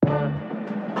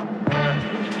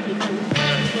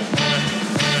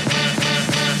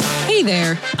Hey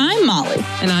there, I'm Molly.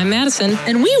 And I'm Madison.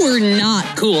 And we were not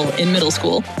cool in middle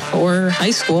school, Or high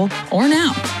school. or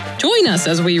now, Join us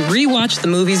as we rewatch the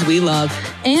movies we love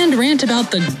and rant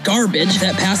about the garbage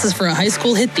that passes for a high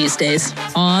school hit these days.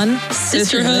 on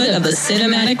Sisterhood of the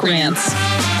Cinematic Rants.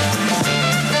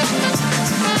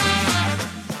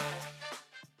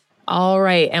 All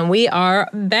right, and we are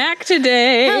back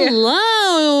today.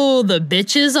 Hello, the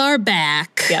bitches are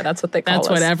back. Yeah, that's what they call That's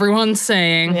us. what everyone's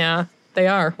saying. Yeah, they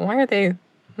are. Why are they?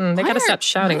 They got to stop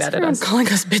shouting that at us. Calling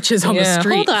us bitches on the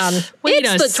street. Hold on. Wait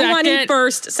it's a the second.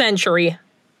 21st century.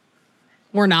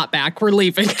 We're not back. We're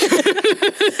leaving.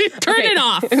 Turn it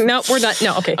off. No, we're not.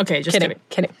 No, okay. Okay, just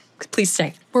kidding. Please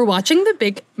stay. We're watching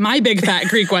my big fat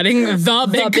Greek wedding. The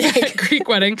big fat Greek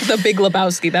wedding. The Big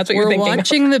Lebowski. That's what you're We're thinking.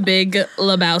 watching the Big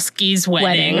Lebowski's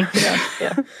wedding.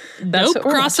 Yeah. Nope, what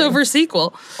we're crossover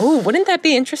sequel. Oh, wouldn't that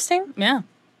be interesting? Yeah.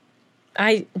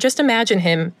 I just imagine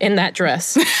him in that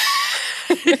dress.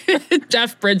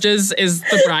 Jeff Bridges is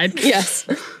the bride. Yes.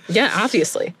 Yeah,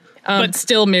 obviously. But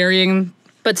still marrying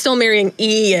But still marrying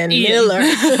Ian Miller.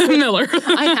 Miller.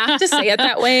 I have to say it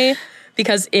that way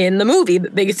because in the movie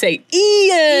they say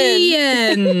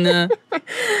Ian.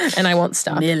 And I won't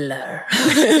stop. Miller.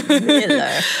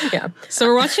 Miller. Yeah. So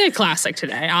we're watching a classic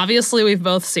today. Obviously, we've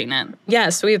both seen it.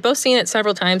 Yes, we've both seen it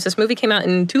several times. This movie came out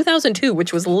in 2002,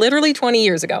 which was literally 20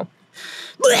 years ago.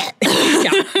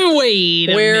 Wait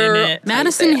a minute.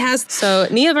 Madison has... So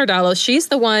Nia Vardalos, she's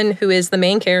the one who is the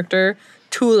main character,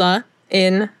 Tula,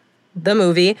 in the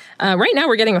movie. Right now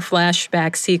we're getting a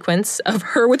flashback sequence of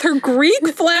her with her Greek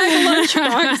flag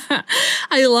lunchbox.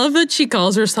 I love that she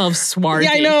calls herself swarthy.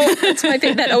 Yeah, I know. That's my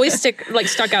thing. That always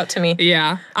stuck out to me.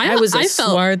 Yeah. I was a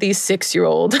swarthy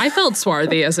 6-year-old. I felt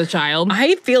swarthy as a child.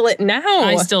 I feel it now.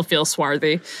 I still feel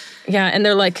swarthy. Yeah, and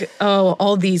they're like, oh,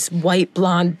 all these white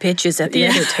blonde bitches at the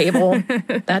other table.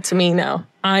 That's me now.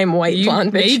 I'm white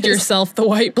blonde bitches. You made yourself the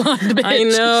white blonde bitch. I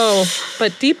know.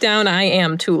 But deep down, I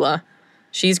am Tula.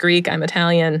 She's Greek. I'm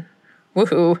Italian.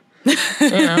 Woohoo.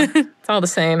 It's all the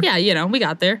same. Yeah, we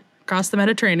got there. Across the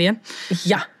Mediterranean.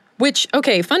 Yeah. Which,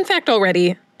 okay, fun fact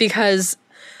already, because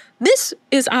this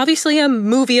is obviously a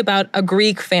movie about a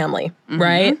Greek family,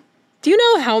 right? Do you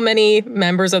know how many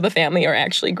members of the family are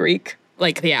actually Greek?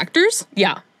 Like the actors?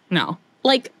 Yeah. No.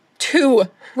 Like 2.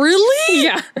 Really?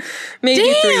 Yeah.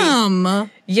 Maybe 3. Damn.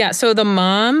 Yeah, so the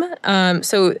mom,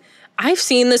 so I've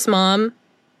seen this mom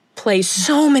play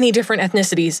so many different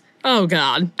ethnicities. Oh,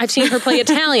 God. I've seen her play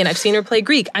Italian. I've seen her play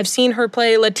Greek. I've seen her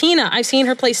play Latina. I've seen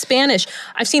her play Spanish.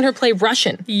 I've seen her play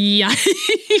Russian.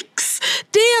 Yikes.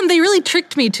 Damn, they really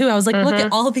tricked me, too. I was like, look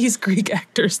at all these Greek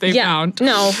actors they found.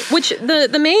 No, which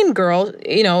the main girl,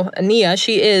 Nia,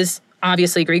 she is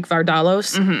obviously Greek,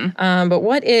 Vardalos. But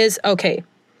what is,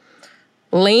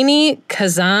 Lainey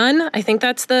Kazan, I think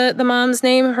that's the mom's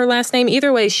name, her last name.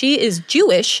 Either way, she is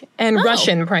Jewish and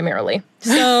Russian primarily.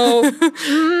 So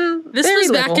this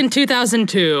was back in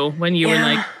 2002 when you were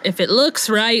like, if it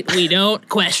looks right, we don't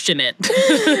question it.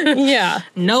 Yeah.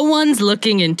 No one's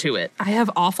looking into it. I have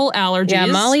awful allergies. Yeah,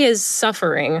 Molly is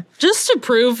suffering. Just to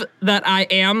prove that I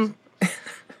am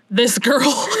this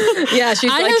girl. Yeah,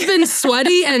 she's I have been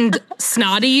sweaty and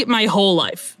snotty my whole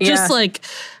life. Yeah. Just like,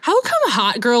 how come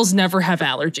hot girls never have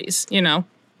allergies,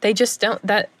 They just don't.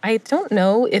 I don't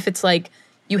know if it's like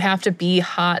you have to be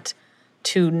hot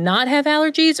to not have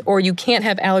allergies or you can't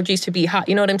have allergies to be hot.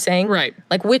 You know what I'm saying? Right.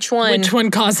 Like which one? Which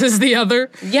one causes the other?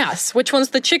 Yes. Which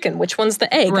one's the chicken? Which one's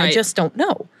the egg? Right. I just don't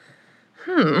know.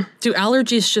 Do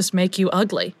allergies just make you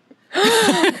ugly?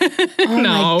 Oh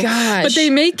No, my gosh. but they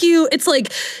make you, it's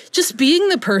like just being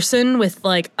the person with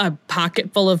like a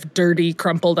pocket full of dirty,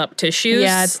 crumpled up tissues.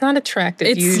 Yeah, it's not attractive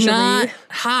It's usually. not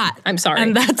hot. I'm sorry.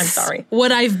 And that's I'm sorry.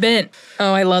 what I've been.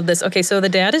 Oh, I love this. Okay, so the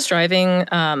dad is driving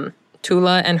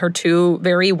Tula and her 2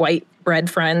 very white bread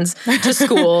friends to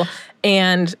school,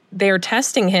 and they're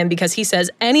testing him because he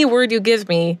says, any word you give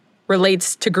me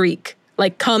relates to Greek,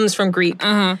 like comes from Greek.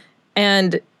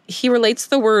 And he relates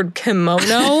the word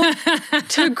kimono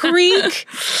to Greek,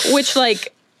 which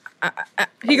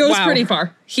He goes pretty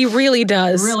far. He really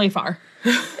does. Really far.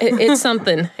 It's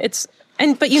something.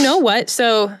 But you know what?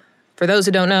 So for those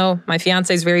who don't know, my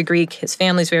fiance is very Greek. His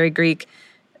family's very Greek.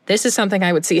 This is something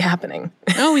I would see happening.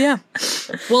 Oh, yeah.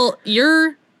 Well,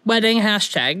 your wedding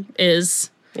hashtag is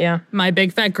my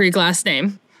big fat Greek last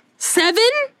name. 7?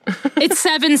 It's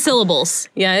 7 syllables.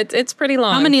 Yeah, it's pretty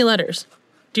long. How many letters?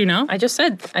 Do you know? I just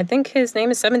said, I think his name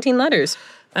is 17 letters.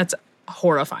 That's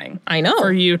horrifying. I know.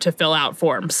 For you to fill out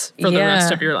forms for the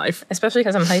rest of your life. Especially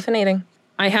because I'm hyphenating.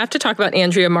 I have to talk about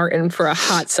Andrea Martin for a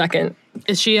hot second.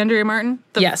 Is she Andrea Martin?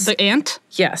 Yes. The aunt?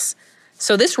 Yes.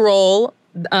 So this role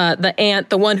the aunt,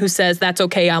 the one who says, that's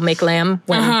okay, I'll make lamb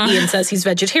when Ian says he's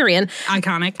vegetarian.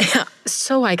 Iconic.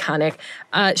 So iconic.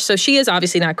 So she is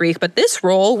obviously not Greek, but this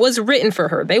role was written for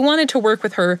her. They wanted to work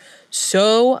with her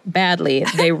so badly.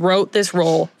 They wrote this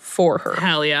role for her.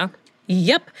 Hell yeah.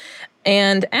 Yep.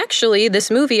 And actually, this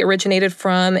movie originated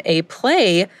from a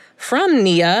play from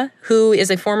Nia, who is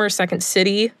a former Second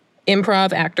City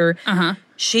improv actor.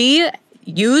 She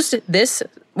used this,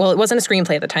 well, it wasn't a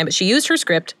screenplay at the time, but she used her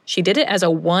script. She did it as a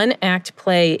one-act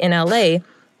play in LA.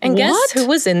 And guess who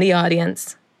was in the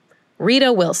audience?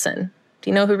 Rita Wilson. Do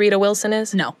you know who Rita Wilson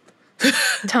is? No.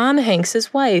 Tom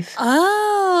Hanks' wife.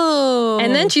 Oh.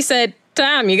 And then she said,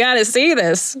 Tom, you got to see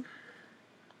this.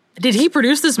 Did he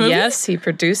produce this movie? Yes, he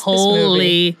produced this movie.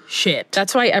 Holy shit.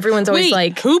 That's why everyone's always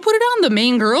like... who put it on? The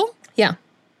main girl? Yeah.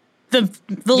 The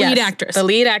lead actress? The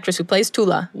lead actress who plays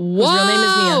Tula. Whoa. Whose real name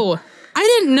is Nia.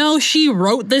 I didn't know she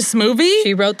wrote this movie.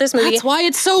 She wrote this movie. That's why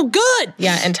it's so good.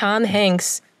 Yeah, and Tom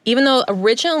Hanks, even though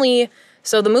originally...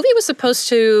 So the movie was supposed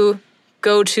to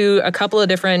go to a couple of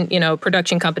different,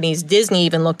 production companies. Disney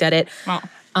even looked at it. Wow.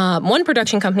 One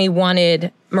production company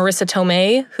wanted Marissa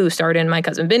Tomei, who starred in My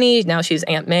Cousin Vinny. Now she's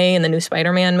Aunt May in the new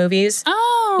Spider-Man movies.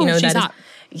 Oh, she's hot.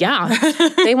 Yeah.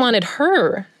 They wanted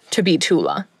her to be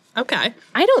Tula. Okay.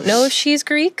 I don't know if she's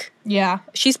Greek. Yeah.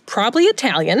 She's probably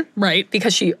Italian. Right.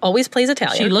 Because she always plays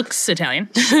Italian. She looks Italian.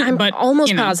 I'm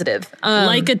almost positive.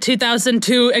 Like a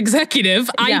 2002 executive,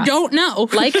 I don't know.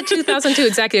 Like a 2002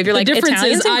 executive. You're the like, difference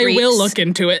Italians is and I Greeks, will look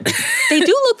into it. They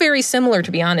do look very similar,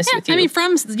 to be honest with you. I mean,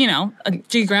 from, a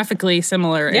geographically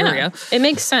similar area. It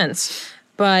makes sense.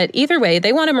 But either way,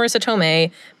 they wanted Marissa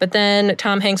Tomei, but then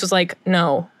Tom Hanks was like,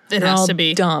 no. It has to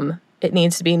be. Dumb. It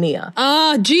needs to be Nia.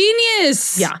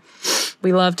 Genius! Yeah.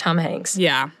 We love Tom Hanks.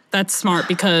 Yeah, that's smart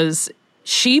because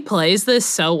she plays this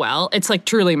so well. It's like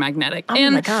truly magnetic. Oh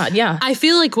my God, yeah. I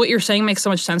feel like what you're saying makes so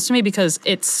much sense to me because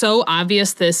it's so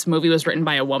obvious this movie was written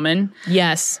by a woman.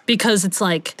 Yes. Because it's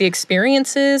like... the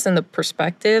experiences and the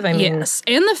perspective, I mean... Yes.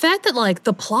 And the fact that like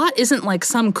the plot isn't like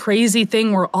some crazy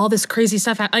thing where all this crazy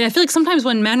stuff... I feel like sometimes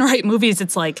when men write movies,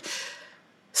 it's like...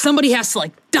 somebody has to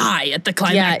like die at the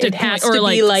climactic it has point, or to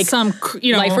be like some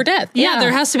life or death. Yeah,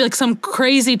 there has to be like some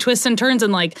crazy twists and turns,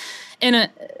 and like in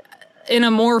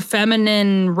a more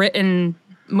feminine written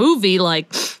movie, like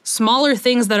smaller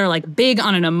things that are like big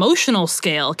on an emotional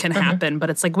scale can happen. But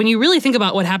it's like when you really think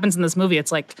about what happens in this movie,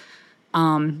 it's like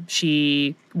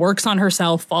she works on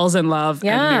herself, falls in love,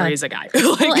 and marries a guy.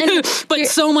 But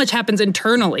so much happens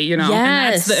internally, and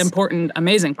that's the important,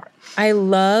 amazing part. I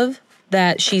love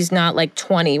that she's not like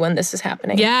 20 when this is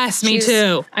happening. Yes, me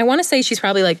too. I want to say she's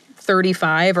probably like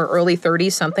 35 or early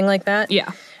 30s, something like that.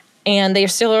 Yeah. And they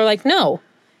still are like, no,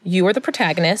 you are the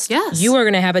protagonist. Yes. You are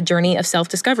going to have a journey of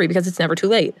self-discovery because it's never too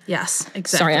late. Yes,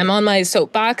 exactly. Sorry, I'm on my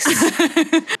soapbox.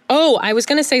 Oh, I was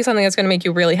going to say something that's going to make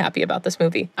you really happy about this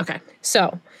movie. Okay.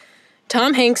 So,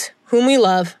 Tom Hanks, whom we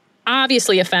love,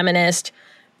 obviously a feminist,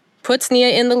 puts Nia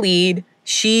in the lead.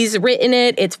 She's written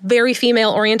it. It's very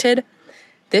female-oriented.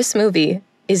 This movie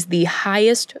is the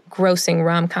highest grossing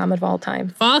rom-com of all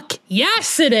time. Fuck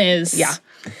yes, it is.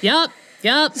 Yeah.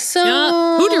 Yep.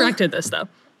 So... who directed this, though?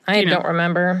 I don't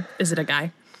remember. Is it a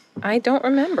guy? I don't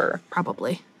remember.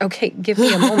 Probably. Okay, give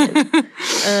me a moment.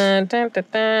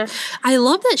 I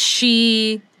love that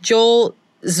she... Joel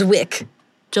Zwick.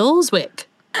 Joel Zwick.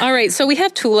 All right, so we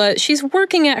have Tula. She's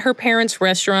working at her parents'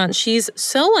 restaurant. She's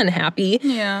so unhappy.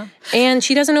 Yeah. And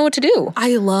she doesn't know what to do.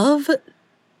 I love...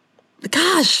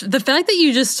 Gosh, the fact that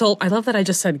you just told... I love that I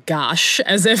just said gosh,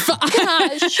 as if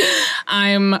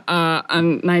I'm a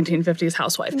 1950s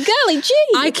housewife. Golly gee.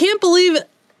 I can't believe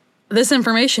this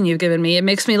information you've given me. It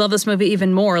makes me love this movie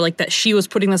even more, like that she was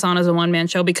putting this on as a one-man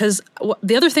show, because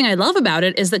the other thing I love about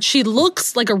it is that she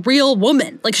looks like a real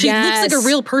woman. Like, she looks like a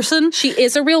real person. She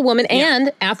is a real woman,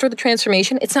 and after the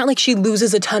transformation, it's not like she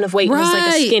loses a ton of weight and is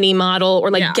like a skinny model or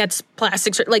like gets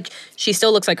plastic surgery. Like, she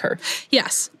still looks like her.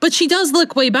 Yes, but she does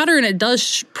look way better, and it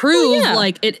does prove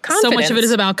like it. Confidence. So much of it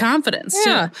is about confidence.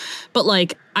 Yeah, too. But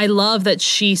like, I love that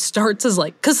she starts as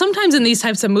like, because sometimes in these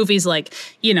types of movies, like,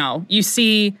 you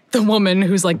see the woman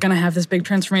who's like gonna have this big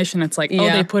transformation. It's like, oh,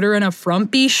 they put her in a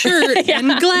frumpy shirt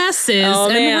and glasses,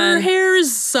 and her hair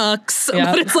sucks.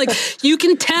 But it's like, you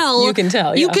can tell. You can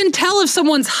tell. You can tell if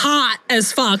someone's hot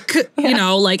as fuck.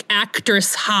 Like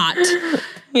actress hot.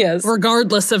 Yes.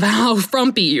 Regardless of how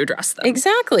frumpy you dress them.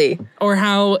 Exactly. Or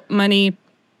how many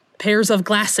pairs of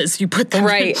glasses you put them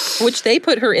in. Which they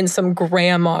put her in some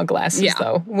grandma glasses,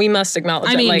 though. We must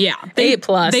acknowledge that. I mean,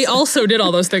 A+. They also did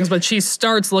all those things, but she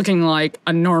starts looking like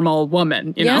a normal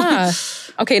woman, you know?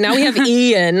 Okay, now we have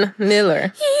Ian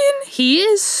Miller. He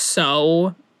is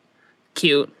so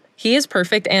cute. He is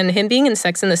perfect. And him being in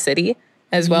Sex and the City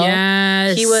as well.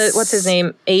 Yes. He was, what's his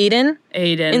name? Aiden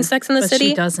in Sex and the City.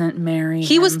 She doesn't marry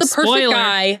He him. was the perfect Spoiler.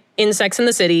 guy in Sex and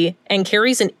the City, and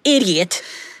Carrie's an idiot.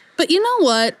 But you know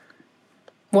what?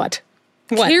 What?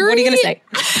 What are you Carrie- going to say?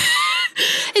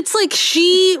 It's like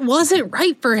she wasn't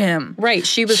right for him. Right,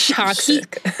 she was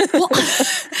toxic. Well,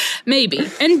 maybe.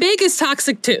 And Big is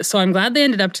toxic too, so I'm glad they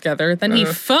ended up together. Then he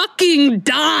fucking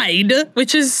died,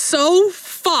 which is so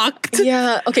fucked.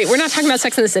 Yeah, okay, we're not talking about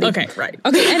Sex and the City. Okay, right.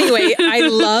 Okay, anyway,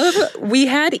 we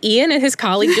had Ian and his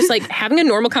colleague just like having a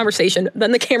normal conversation.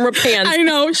 Then the camera pans. I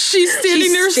know. She's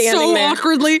standing there so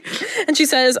awkwardly. And she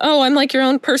says, "Oh, I'm like your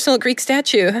own personal Greek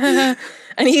statue."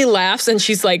 And he laughs and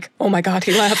she's like, "Oh my God,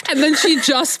 he laughed." And then she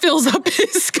just fills up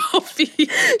his coffee.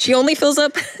 She only fills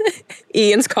up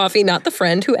Ian's coffee, not the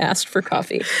friend who asked for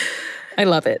coffee. I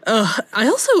love it.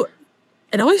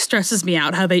 It always stresses me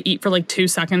out how they eat for like 2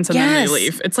 seconds and then they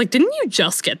leave. It's like, didn't you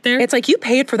just get there? It's like you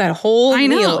paid for that whole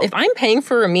meal. If I'm paying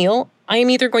for a meal, I am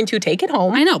either going to take it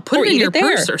home. I know. Put it in your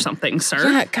there. purse or something, sir.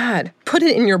 Yeah, God. Put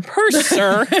it in your purse,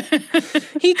 sir.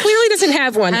 He clearly doesn't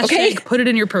have one, okay? Put it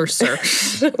in your purse, sir.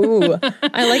 Ooh,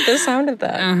 I like the sound of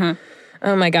that. Uh-huh.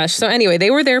 Oh my gosh. So anyway,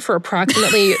 they were there for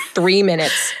approximately 3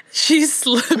 minutes. She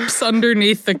slips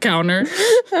underneath the counter.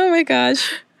 Oh my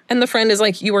gosh. And the friend is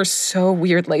like, "You are so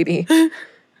weird, lady."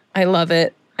 I love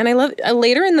it. And I love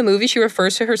later in the movie, she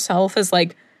refers to herself as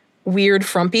like weird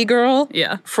frumpy girl.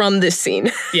 Yeah. From this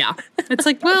scene. Yeah. It's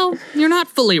like, well, you're not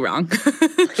fully wrong.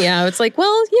 Yeah. It's like,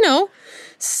 well,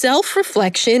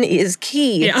 self-reflection is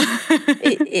key. Yeah.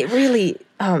 it really,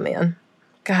 oh man.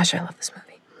 Gosh, I love this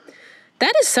movie.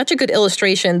 That is such a good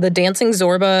illustration. The Dancing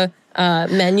Zorba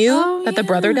menu that the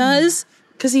brother does.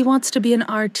 Because he wants to be an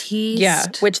artiste. Yeah.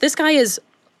 Which this guy is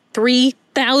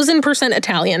 3,000%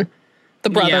 Italian. The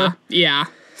brother. Yeah.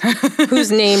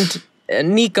 Who's named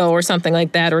Nico or something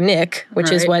like that, or Nick,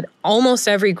 which is what almost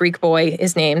every Greek boy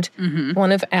is named. Mm-hmm.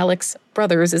 One of Alex's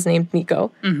brothers is named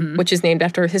Nico, which is named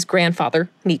after his grandfather,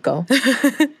 Nico.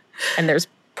 And there's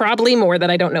probably more that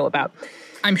I don't know about.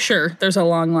 I'm sure there's a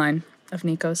long line of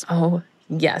Nikos. Oh,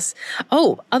 yes.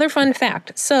 Oh, other fun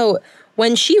fact. So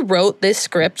when she wrote this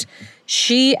script,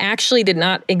 she actually did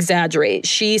not exaggerate.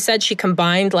 She said she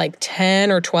combined like 10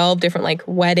 or 12 different like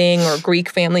wedding or Greek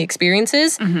family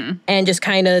experiences and just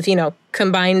kind of,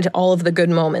 combined all of the good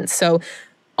moments. So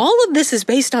all of this is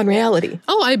based on reality.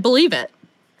 Oh, I believe it.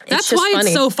 That's why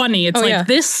it's so funny. It's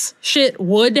this shit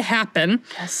would happen.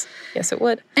 Yes. Yes, it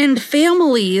would. And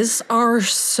families are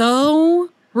so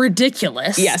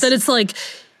ridiculous that it's like,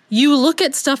 you look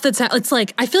at stuff it's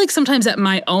like, I feel like sometimes at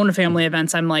my own family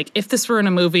events, I'm like, if this were in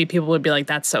a movie, people would be like,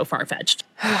 that's so far-fetched.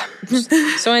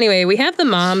 So anyway, we have the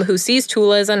mom who sees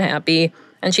Tula is unhappy,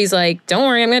 and she's like, "Don't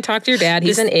worry, I'm going to talk to your dad.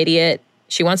 He's an idiot."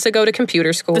 She wants to go to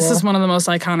computer school. This is one of the most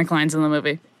iconic lines in the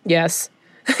movie. Yes.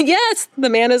 Yes, the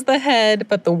man is the head,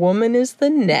 but the woman is the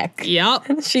neck.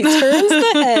 Yep. She turns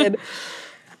the head.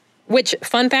 Which,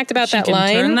 fun fact about that line.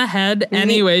 She can turn the head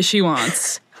any way she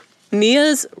wants.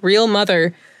 Nia's real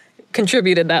mother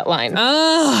contributed that line.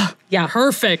 Oh, yeah.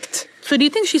 Perfect. So do you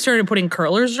think she started putting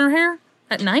curlers in her hair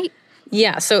at night?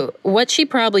 Yeah, so what she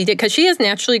probably did, because she has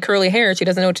naturally curly hair, she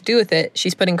doesn't know what to do with it.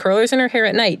 She's putting curlers in her hair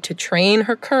at night to train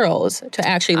her curls to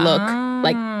actually look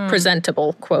like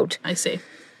presentable, quote. I see.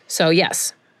 So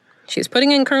yes, she's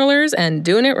putting in curlers and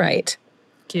doing it right.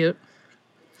 Cute.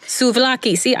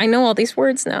 Souvlaki. See, I know all these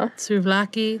words now.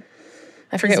 Souvlaki.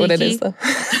 I forget what it is, though.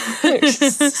 I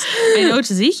know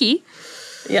tzatziki.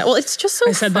 Yeah, well, it's just so funny.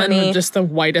 I said that in just the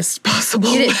whitest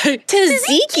possible way.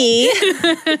 Tzatziki.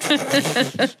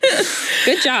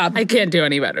 Good job. I can't do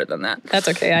any better than that. That's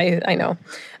okay. I know.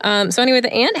 So anyway,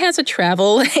 the aunt has a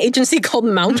travel agency called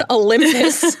Mount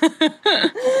Olympus.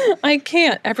 I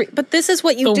can't. But this is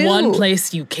what you do. The one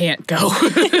place you can't go.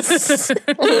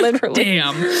 Literally.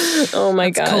 Damn. Oh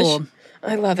my gosh. Cold.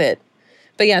 I love it.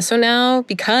 But yeah, so now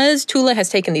because Tula has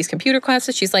taken these computer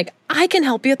classes, she's like, "I can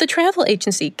help you at the travel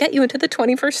agency, get you into the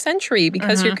 21st century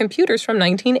because your computer's from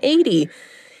 1980.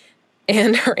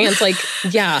 And her aunt's like,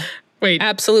 "Yeah, wait,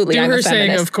 absolutely. Do I'm her a feminist."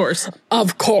 Saying, "Of course,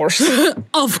 of course,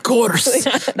 of course."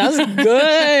 That was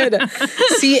good.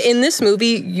 See, in this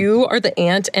movie, you are the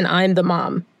aunt and I'm the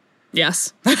mom.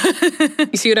 Yes.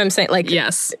 You see what I'm saying? Like,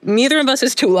 yes. Neither of us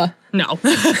is Tula. No.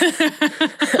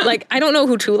 Like, I don't know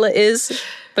who Tula is,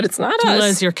 but it's not Tula us. Tula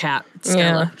is your cat,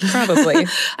 Skylar. Yeah, probably.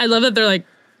 I love that they're like,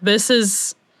 this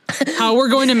is how we're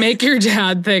going to make your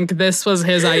dad think this was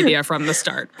his idea from the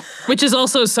start, which is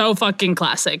also so fucking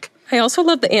classic. I also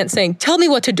love the aunt saying, "Tell me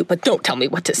what to do, but don't tell me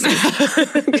what to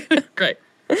say." Great.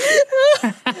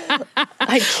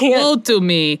 I can't. Woe to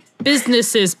me.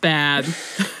 Business is bad.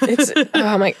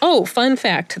 Fun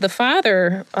fact. The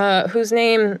father, whose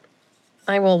name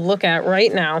I will look at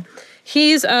right now,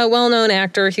 he's a well-known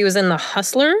actor. He was in The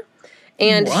Hustler.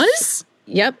 And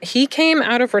Yep. He came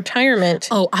out of retirement.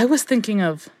 Oh, I was thinking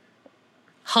of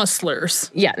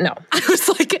Hustlers. Yeah, no. I was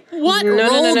like, what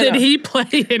role did he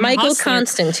play in Michael Hustler?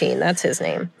 Constantine, that's his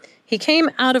name. He came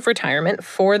out of retirement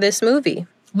for this movie.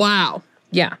 Wow.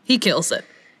 Yeah. He kills it.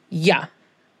 Yeah.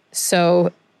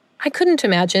 So I couldn't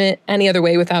imagine it any other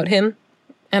way without him.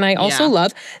 And I also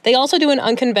love, they also do an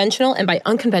unconventional, and by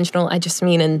unconventional, I just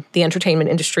mean in the entertainment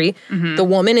industry, the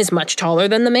woman is much taller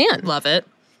than the man. Love it.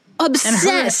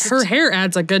 Obsessed. And her hair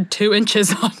adds a good 2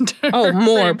 inches onto her. Oh,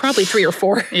 more. Probably 3 or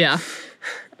 4. Yeah.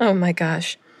 Oh my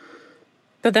gosh.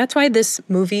 But that's why this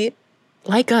movie,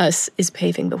 like us, is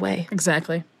paving the way.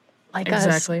 Exactly. Like us.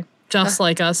 Exactly. Just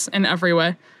like us in every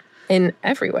way. In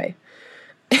every way.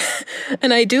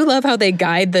 And I do love how they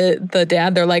guide the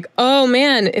dad. They're like, oh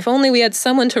man, if only we had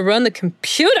someone to run the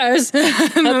computers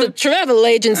at the travel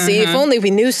agency. If only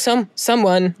we knew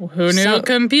someone. Who knew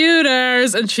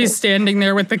computers? And she's standing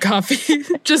there with the coffee,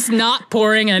 just not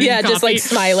pouring any coffee. Yeah, just like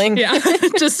smiling. Yeah,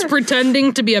 just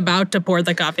pretending to be about to pour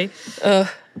the coffee. And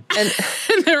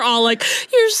they're all like,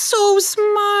 you're so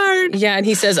smart. Yeah, and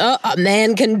he says, oh, a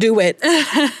man can do it.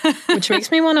 Which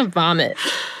makes me want to vomit.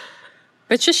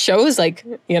 It just shows, like,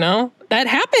 that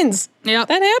happens. Yeah.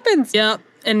 That happens. Yep.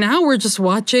 And now we're just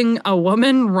watching a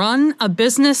woman run a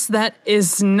business that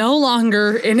is no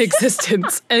longer in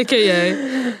existence,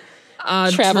 a.k.a.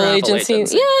 Travel agency.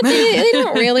 Yeah, they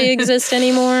don't really exist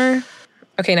anymore.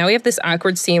 Okay, now we have this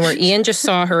awkward scene where Ian just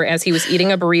saw her as he was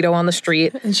eating a burrito on the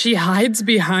street. And she hides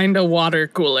behind a water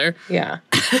cooler. Yeah.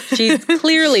 She's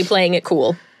clearly playing it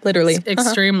cool. Literally. It's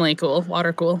extremely cool.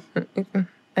 Water cool.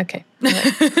 Okay.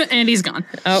 Right. And he's gone.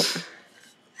 Oh.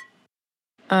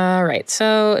 All right.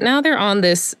 So now they're on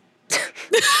this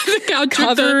the couch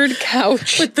covered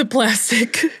couch with the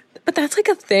plastic. But that's like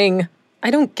a thing.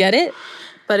 I don't get it,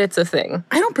 but it's a thing.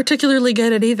 I don't particularly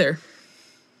get it either.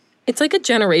 It's like a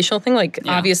generational thing. Like,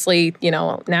 obviously,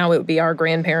 now it would be our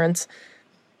grandparents.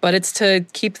 But it's to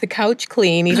keep the couch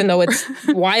clean, even though it's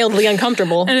wildly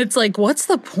uncomfortable. And it's like, what's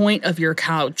the point of your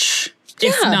couch?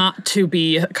 If not to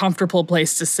be a comfortable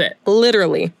place to sit.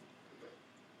 Literally.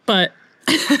 But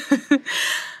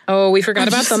oh, we forgot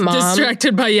about the mom.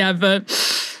 Distracted by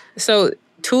So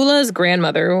Tula's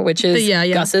grandmother, which is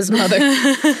Gus's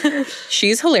mother,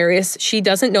 she's hilarious. She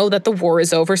doesn't know that the war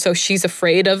is over, so she's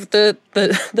afraid of the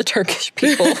Turkish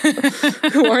people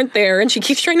who aren't there, and she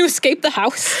keeps trying to escape the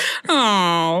house.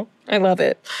 Oh, I love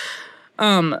it.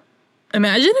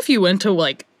 Imagine if you went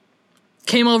to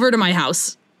came over to my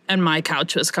house and my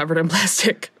couch was covered in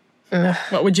plastic. Ugh.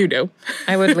 What would you do?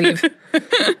 I would leave.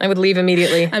 I would leave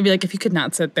immediately. I'd be like, if you could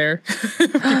not sit there,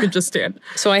 if you could just stand.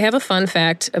 So I have a fun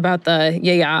fact about the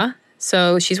yaya.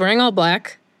 So she's wearing all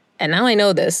black, and now I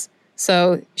know this.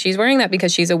 So she's wearing that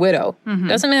because she's a widow. Mm-hmm.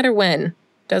 Doesn't matter when.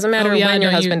 Doesn't matter when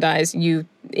your husband dies. You,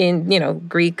 in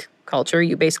Greek culture,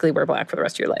 you basically wear black for the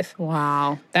rest of your life.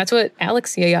 Wow. That's what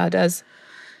Alex Yaya does.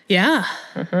 Yeah.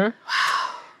 Mm-hmm.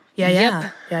 Wow.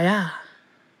 Yeah.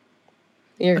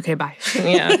 Okay, bye.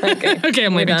 Yeah, okay. Okay,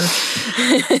 I'm leaving.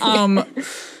 Done.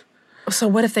 So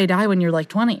what if they die when you're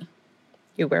 20?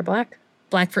 You wear black.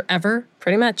 Black forever?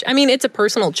 Pretty much. I mean, it's a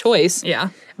personal choice. Yeah.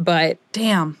 But.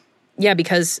 Damn. Yeah,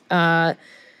 because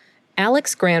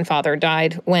Alex's grandfather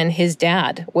died when his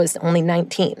dad was only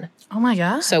 19. Oh my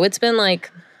gosh. So it's been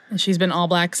And she's been all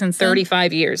black since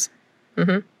 35 years.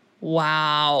 Mm-hmm.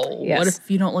 Wow. Yes. What if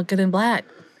you don't look good in black?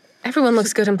 Everyone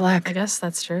looks good in black. I guess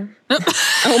that's true.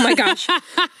 Oh my gosh.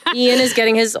 Ian is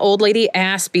getting his old lady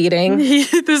ass beating.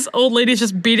 This old lady's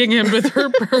just beating him with her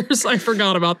purse. I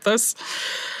forgot about this.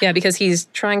 Yeah, because he's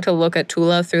trying to look at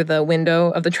Tula through the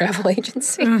window of the travel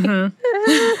agency.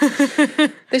 Mm-hmm.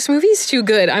 This movie's too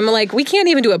good. I'm like, we can't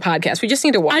even do a podcast. We just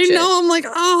need to watch it. I know. I'm like,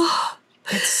 oh.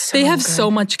 They have so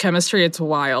much chemistry. It's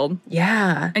wild.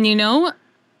 Yeah. And you know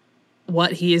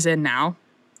what he is in now?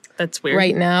 That's weird.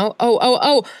 Right now?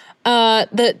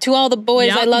 To All the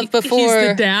Boys I Loved Before. He's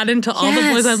the dad into All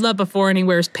the Boys I Loved Before, and he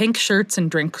wears pink shirts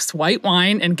and drinks white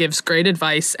wine and gives great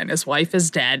advice, and his wife is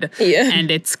dead. Yeah.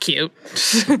 And it's cute.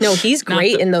 No, he's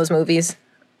great in those movies.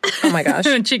 Oh my gosh.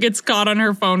 And she gets caught on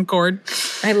her phone cord.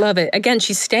 I love it. Again,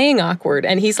 she's staying awkward,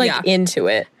 and he's into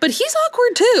it. But he's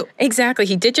awkward too. Exactly.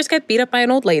 He did just get beat up by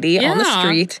an old lady on the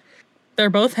street.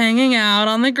 They're both hanging out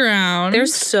on the ground. They're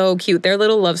so cute. Their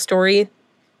little love story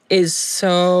is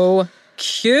so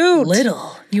cute.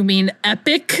 Little. You mean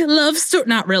epic love story?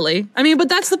 Not really. I mean, but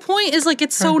that's the point, is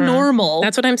it's so normal.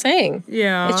 That's what I'm saying.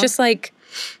 Yeah. It's just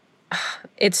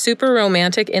it's super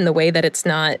romantic in the way that it's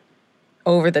not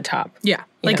over the top. Yeah.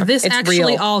 Like this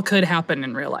actually all could happen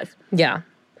in real life. Yeah.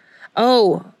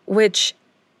 Oh, which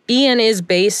Ian is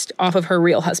based off of her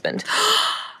real husband.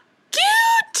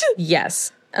 Cute!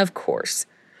 Yes, of course.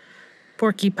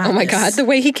 Porky-Pacus. Oh my God, the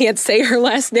way he can't say her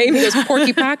last name. He goes,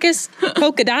 Porky-Pacus?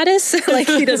 Polkadatus? Like,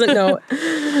 he doesn't know.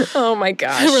 Oh my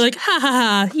gosh. We're like, ha ha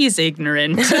ha, he's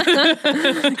ignorant.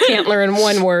 Can't learn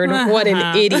one word. What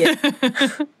an idiot.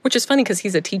 Which is funny because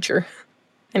he's a teacher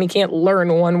and he can't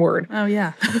learn one word. Oh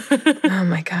yeah. Oh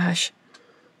my gosh.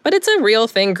 But it's a real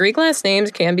thing. Greek last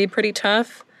names can be pretty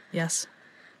tough. Yes.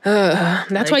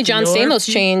 That's why John Stamos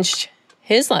changed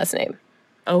his last name.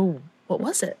 Oh, what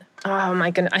was it? Oh my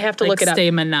goodness, I have to look it up.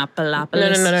 Stamenopoulos.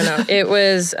 No. It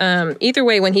was, either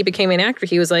way, when he became an actor,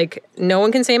 he was like, no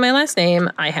one can say my last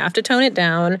name. I have to tone it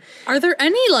down. Are there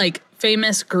any, like,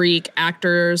 famous Greek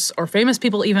actors or famous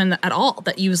people even at all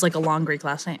that use, like, a long Greek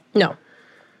last name? No.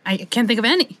 I can't think of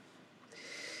any.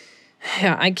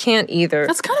 Yeah, I can't either.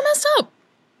 That's kind of messed up.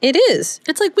 It is.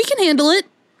 It's like, we can handle it.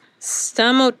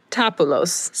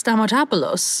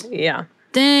 Stamotopoulos. Yeah.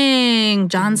 Dang,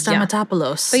 John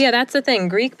Stamatopoulos. But yeah, that's the thing.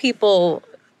 Greek people,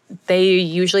 they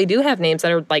usually do have names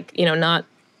that are like, you know, not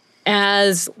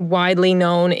as widely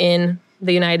known in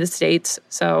the United States.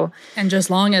 So and just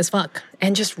long as fuck.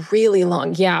 And just really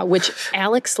long. Yeah, which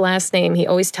Alex's last name, he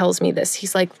always tells me this.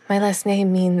 He's like, my last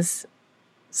name means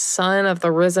son of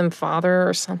the risen father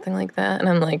or something like that. And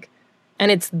I'm like,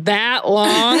 and it's that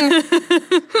long?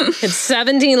 It's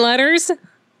 17 letters?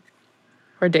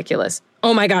 Ridiculous.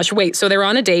 Oh my gosh, wait. So they're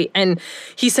on a date and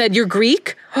he said, you're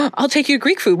Greek? I'll take you to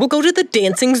Greek food. We'll go to the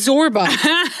Dancing Zorba,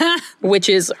 which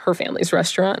is her family's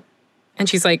restaurant. And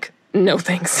she's like, no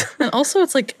thanks. And also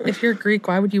it's like, if you're Greek,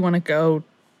 why would you want to go?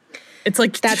 It's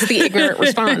like, that's the ignorant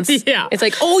response. Yeah. It's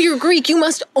like, oh, you're Greek. You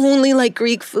must only like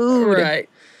Greek food. Right.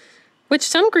 Which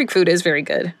some Greek food is very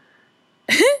good.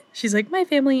 She's like, my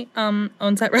family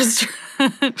owns that restaurant.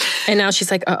 And now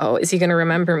she's like, uh-oh, is he going to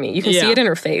remember me? You can see it in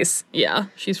her face. Yeah,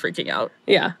 she's freaking out.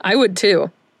 Yeah, I would too.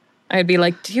 I'd be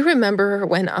like, do you remember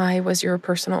when I was your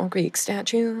personal Greek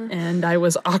statue? And I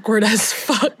was awkward as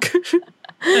fuck.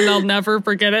 And I'll never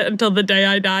forget it until the day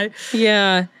I die.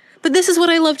 Yeah. But this is what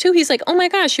I love too. He's like, oh my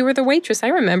gosh, you were the waitress. I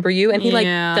remember you. And he like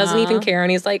doesn't even care.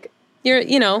 And he's like,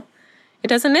 it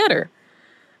doesn't matter.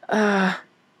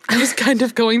 I was kind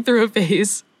of going through a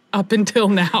phase up until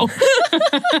now.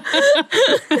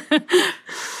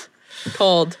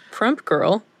 Called Frump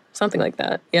Girl. Something like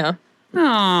that. Yeah.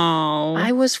 Oh.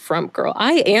 I was Frump Girl.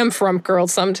 I am Frump Girl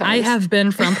sometimes. I have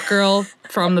been Frump Girl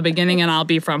from the beginning, and I'll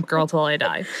be Frump Girl till I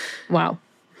die. Wow.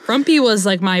 Frumpy was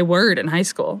like my word in high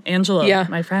school. Angela,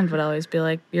 my friend, would always be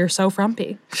like, you're so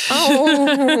frumpy.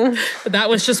 Oh. But that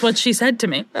was just what she said to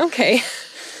me. Okay.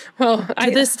 Well,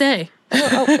 to this day.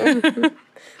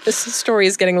 This story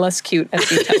is getting less cute as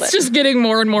you tell it. It's just getting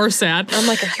more and more sad. I'm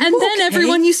like, and then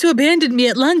everyone used to abandon me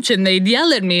at lunch, and they'd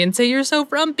yell at me and say, "You're so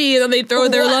frumpy," and then they'd throw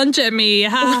their lunch at me.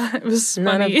 It was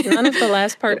funny. None of the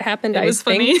last part happened. It was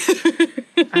funny.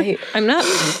 I'm not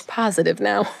positive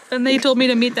now. Then they told me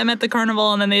to meet them at the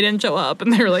carnival, and then they didn't show up,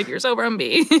 and they were like, "You're so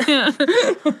frumpy."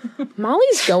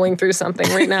 Molly's going through something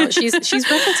right now. She's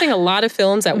referencing a lot of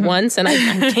films at once, and I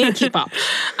can't keep up.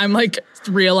 I'm like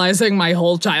realizing my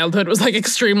whole childhood was like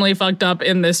extremely fucked up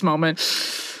in this moment.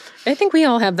 I think we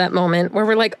all have that moment where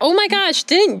we're like, oh my gosh,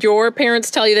 didn't your parents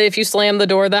tell you that if you slammed the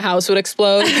door, the house would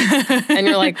explode? And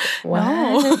you're like, what?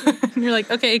 No. And you're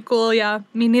like, okay, cool. Yeah,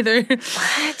 me neither.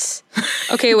 What?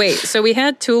 Okay, wait. So we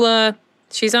had Tula.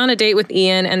 She's on a date with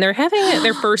Ian and they're having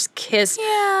their first kiss.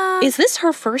 Yeah. Is this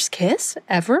her first kiss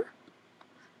ever?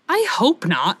 I hope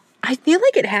not. I feel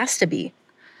like it has to be.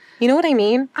 You know what I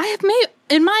mean? I have made,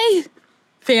 in my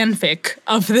fanfic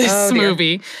of this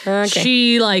movie,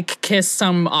 she like kissed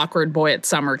some awkward boy at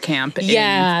summer camp.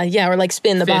 Yeah, or like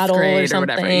spin the bottle or something.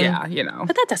 Whatever. Yeah, you know.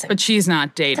 But that doesn't. But she's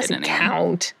not dated doesn't anymore.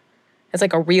 Count. It's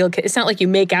like a real kiss. It's not like you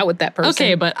make out with that person.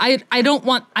 Okay, but I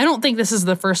don't think this is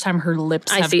the first time her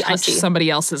lips have touched somebody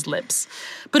else's lips.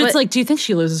 But it's like, do you think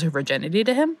she loses her virginity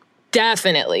to him?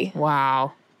 Definitely.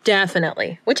 Wow.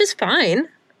 Definitely. Which is fine.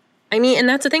 I mean, and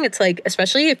that's the thing. It's like,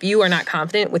 especially if you are not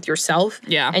confident with yourself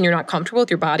and you're not comfortable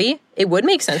with your body, it would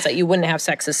make sense that you wouldn't have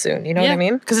sex as soon. You know what I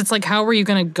mean? Because it's like, how are you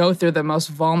going to go through the most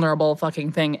vulnerable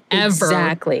fucking thing ever?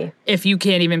 Exactly. If you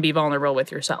can't even be vulnerable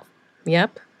with yourself.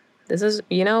 Yep. This is,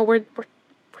 we're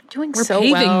doing so well.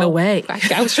 We're paving the way.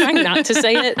 I was trying not to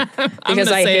say it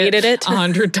because I hated it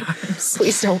 100 times.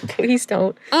 Please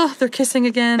don't. Oh, they're kissing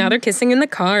again. Now they're kissing in the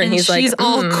car and he's like, she's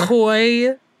all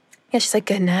coy. Yeah, she's like,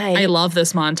 good night. I love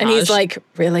this montage. And he's like,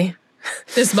 really?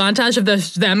 This montage of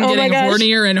them getting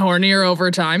hornier and hornier over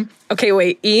time. Okay,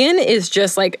 wait. Ian is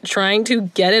just like trying to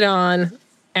get it on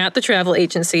at the travel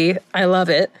agency. I love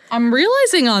it. I'm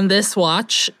realizing on this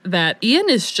watch that Ian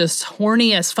is just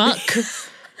horny as fuck. Yes.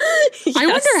 I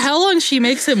wonder how long she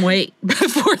makes him wait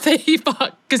before they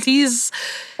fuck, because he's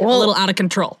a little out of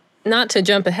control. Not to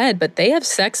jump ahead, but they have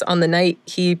sex on the night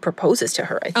he proposes to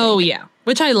her, I think. Oh, yeah.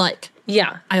 Which I like.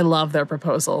 Yeah. I love their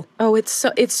proposal. Oh, it's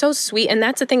so sweet. And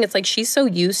that's the thing. It's like she's so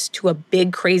used to a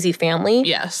big, crazy family.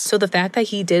 Yes. So the fact that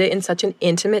he did it in such an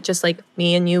intimate, just like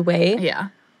me and you way. Yeah.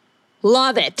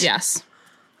 Love it. Yes.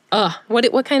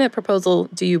 What kind of proposal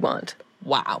do you want?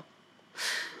 Wow.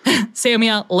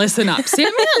 Samia, listen up.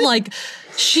 Samia, like,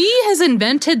 she has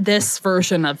invented this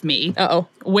version of me.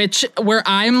 Where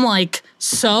I'm like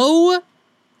so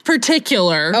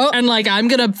particular and like I'm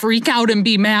gonna freak out and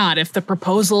be mad if the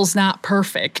proposal's not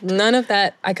perfect. None of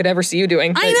that I could ever see you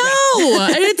doing. I know.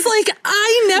 It's like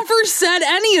I never said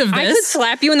any of this. I could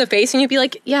slap you in the face and you'd be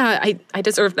like, yeah, I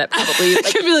deserve that probably. Like,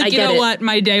 I could be like, you know what?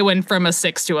 My day went from a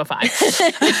 6 to a 5.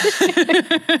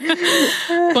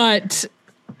 But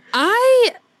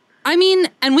I mean,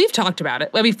 and we've talked about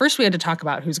it. I mean, first we had to talk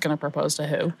about who's going to propose to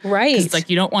who. Right. Because, like,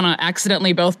 you don't want to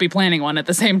accidentally both be planning one at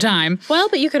the same time. Well,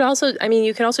 but you could also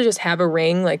just have a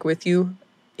ring, like, with you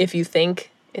if you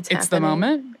think it's happening. The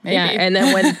moment. Maybe. Yeah, and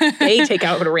then when they take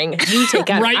out a ring, you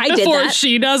take out. Right before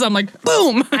she does, I'm like,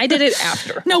 boom. I did it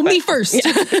after. No, me first. Yeah.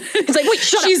 It's like, wait,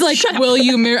 shut up. She's like, will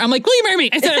you marry? I'm like, will you marry me?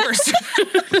 I said it first.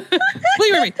 Will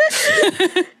you marry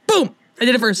me? Boom. I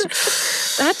did it first.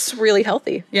 That's really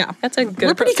healthy. Yeah. That's a good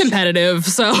We're approach. pretty competitive,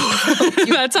 so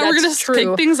that's how we're going to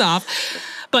kick things off.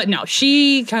 But no,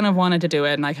 she kind of wanted to do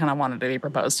it, and I kind of wanted to be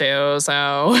proposed to,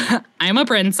 so I'm a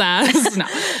princess. No.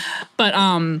 But,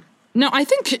 no, I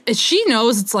think she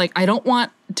knows it's like, I don't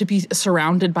want to be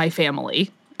surrounded by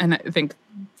family, and I think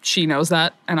she knows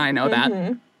that, and I know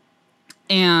that.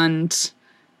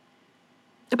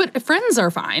 But friends are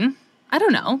fine. I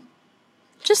don't know.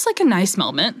 Just like a nice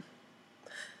moment.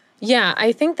 Yeah,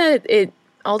 I think that it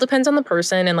all depends on the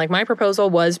person. And like my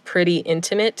proposal was pretty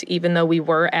intimate, even though we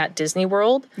were at Disney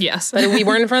World. Yes. But we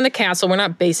weren't in front of the castle. We're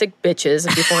not basic bitches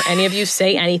before any of you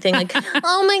say anything like,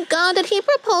 oh my God, did he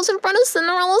propose in front of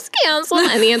Cinderella's castle?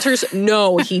 And the answer is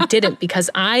no, he didn't, because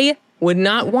I would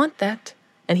not want that.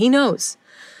 And he knows.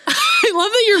 I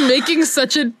love that you're making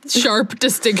such a sharp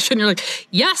distinction. You're like,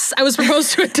 yes, I was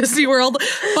proposed to at Disney World,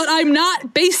 but I'm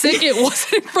not basic. It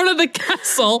wasn't in front of the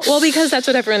castle. Well, because that's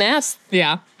what everyone asks.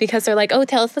 Yeah. Because they're like, oh,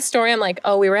 tell us the story. I'm like,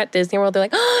 oh, we were at Disney World. They're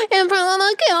like, oh, in front of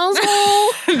the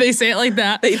castle. They say it like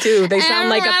that. They do. They sound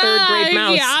like a third grade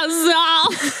mouse.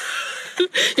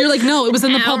 You're like, no, it was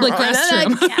in the public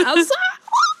restroom.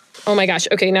 Oh my gosh.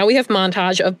 Okay, now we have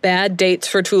montage of bad dates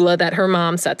for Tula that her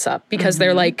mom sets up because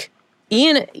they're like,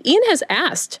 Ian has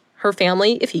asked her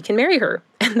family if he can marry her.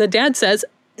 And the dad says,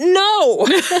 no.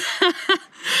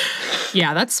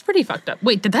 Yeah, that's pretty fucked up.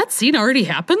 Wait, did that scene already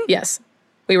happen? Yes.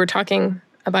 We were talking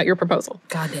about your proposal.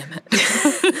 God damn it.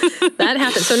 That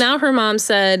happened. So now her mom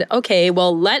said, okay,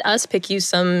 well, let us pick you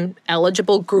some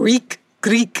eligible Greek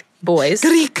boys.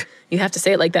 Greek. You have to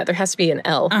say it like that. There has to be an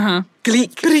L.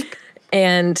 Greek.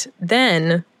 And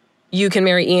then you can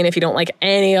marry Ian if you don't like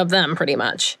any of them, pretty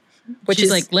much. Which She's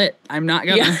is like, lit. I'm not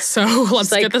gonna. Yeah. So let's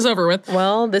get this over with.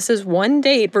 Well, this is one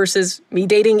date versus me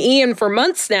dating Ian for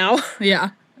months now.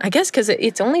 Yeah. I guess because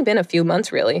it's only been a few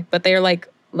months, really. But they're like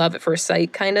love at first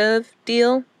sight kind of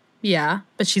deal. Yeah.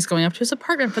 But she's going up to his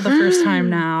apartment for the first time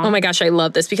now. Oh my gosh, I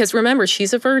love this. Because remember,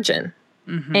 she's a virgin.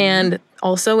 And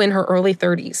also in her early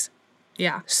 30s.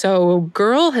 Yeah. So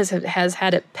girl has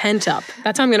had it pent up.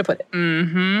 That's how I'm going to put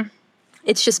it.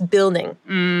 It's just building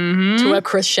to a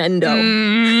crescendo.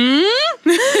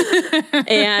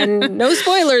 And no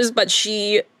spoilers, but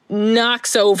she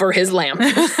knocks over his lamp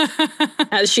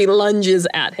as she lunges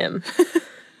at him.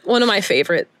 One of my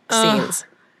favorite scenes.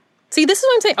 See, this is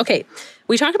what I'm saying. Okay,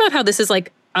 we talked about how this is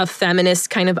like a feminist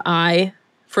kind of eye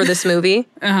for this movie.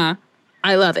 I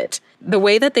love it. The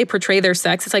way that they portray their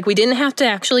sex, it's like we didn't have to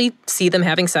actually see them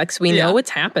having sex. We know it's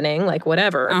happening, like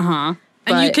whatever.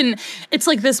 And you can, it's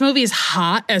like this movie is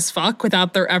hot as fuck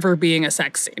without there ever being a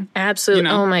sex scene. Absolutely. You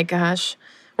know? Oh my gosh.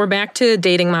 We're back to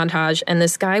dating montage and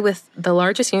this guy with the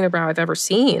largest unibrow I've ever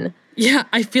seen. Yeah,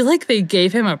 I feel like they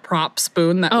gave him a prop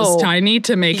spoon that was tiny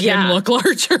to make him look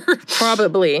larger.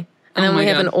 Probably. And then we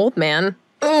have an old man.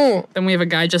 Then we have a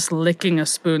guy just licking a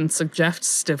spoon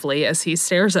suggestively as he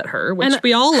stares at her, which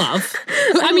we all love.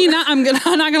 I mean, I'm not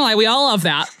gonna lie, we all love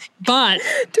that. But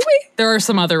do we? There are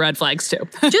some other red flags too.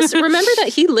 Just remember that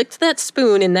he licked that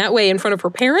spoon in that way in front of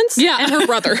her parents and her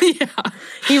brother.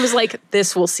 He was like,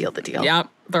 this will seal the deal. Yep.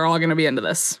 they're all going to be into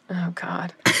this. Oh,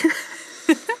 God.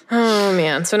 Oh,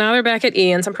 man. So now they're back at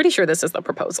Ian's. I'm pretty sure this is the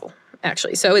proposal,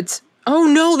 actually. So it's, oh,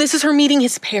 no, this is her meeting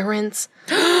his parents.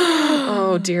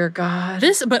 Oh, dear God.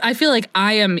 But I feel like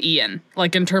I am Ian,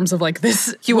 like in terms of like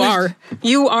this. You are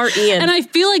Ian. And I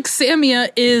feel like Samia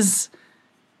is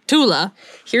Tula.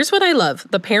 Here's what I love.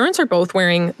 The parents are both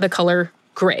wearing the color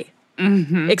gray,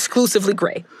 exclusively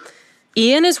gray.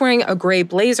 Ian is wearing a gray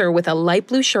blazer with a light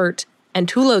blue shirt, and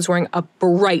Tula's wearing a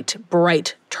bright,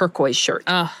 bright turquoise shirt.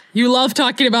 You love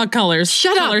talking about colors.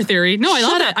 Shut up. Color theory. No, I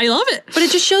love it. I love it. But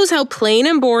it just shows how plain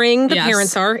and boring the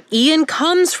parents are. Ian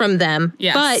comes from them,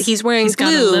 but he's wearing blue. He's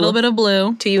got a little bit of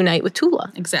blue. To unite with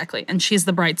Tula. Exactly. And she's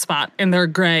the bright spot in their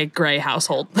gray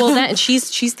household. Well, and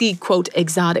she's the, quote,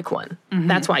 exotic one.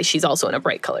 That's why she's also in a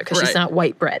bright color, because she's not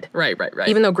white bread. Right.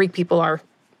 Even though Greek people are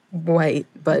white,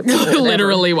 but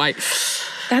literally white.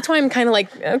 That's why I'm kind of like,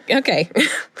 okay.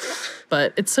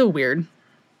 But it's so weird.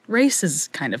 Race is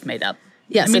kind of made up.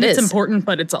 Yes, I mean, it's important,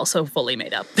 but it's also fully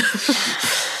made up.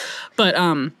 But,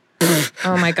 oh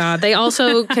my God. They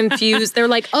also confuse, they're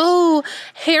like, oh,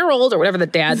 Harold, or whatever the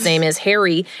dad's name is,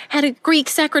 Harry, had a Greek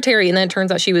secretary. And then it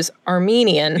turns out she was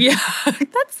Armenian. Yeah,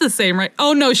 that's the same, right?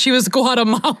 Oh no, she was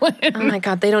Guatemalan. Oh my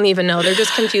God, they don't even know. They're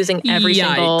just confusing every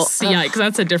single. Yikes,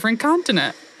 that's a different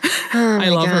continent. I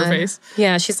love her face.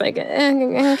 Yeah, she's like,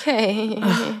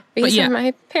 okay. These are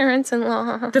my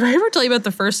parents-in-law. Did I ever tell you about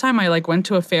the first time I went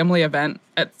to a family event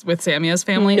with Samia's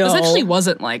family? No. This actually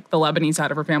wasn't like the Lebanese side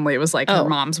of her family. It was like her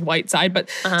mom's white side. But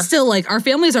still, like, our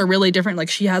families are really different. Like,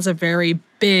 she has a very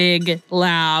big,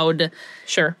 loud,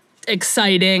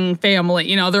 exciting family.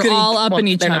 You know, they're all up in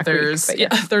each other's. Greek,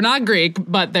 they're not Greek,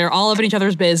 but they're all up in each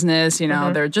other's business. You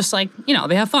know, they're just like, you know,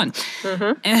 they have fun.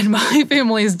 And my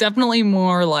family is definitely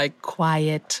more like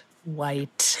quiet,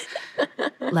 white,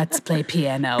 let's play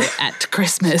piano at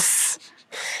Christmas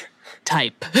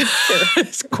type.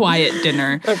 Quiet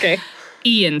dinner. Okay.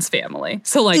 Ian's family.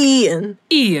 So like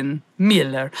Ian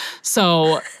Miller.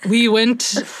 So we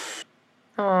went.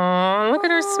 Aw, look at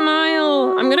her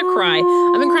smile. I'm going to cry.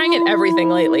 I've been crying at everything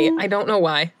lately. I don't know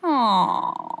why.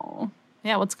 Aw.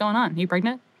 Yeah, what's going on? You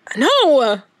pregnant?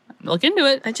 No. Look into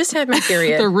it. I just had my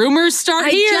period. The rumors start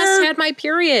here. I just had my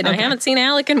period. Okay. I haven't seen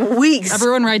Alec in weeks.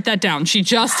 Everyone write that down. She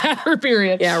just had her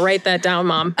period. Yeah, write that down,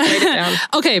 Mom. Write it down.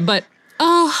 Okay, but...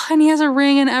 Oh, and he has a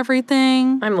ring and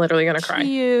everything. I'm literally going to cry.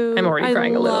 Cute. I'm already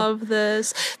crying a little. I love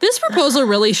this. This proposal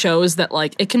really shows that,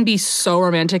 like, it can be so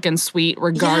romantic and sweet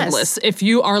regardless. If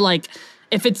you are, like,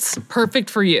 if it's perfect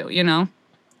for you, you know?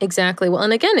 Exactly. Well,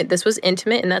 and again, this was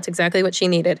intimate, and that's exactly what she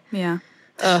needed. Yeah.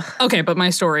 Okay, but my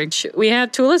story. We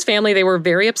had Tula's family. They were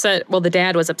very upset. Well, the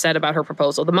dad was upset about her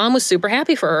proposal. The mom was super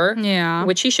happy for her. Yeah.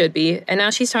 Which she should be. And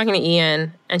now she's talking to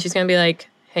Ian, and she's going to be like,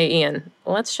 hey, Ian,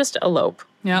 let's just elope.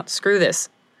 Yep. Screw this,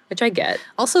 which I get.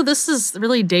 Also, this is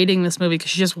really dating this movie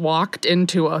because she just walked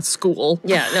into a school.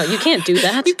 Yeah, no, you can't do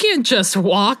that. You can't just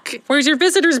walk. Where's your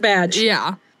visitor's badge?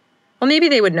 Yeah. Well, maybe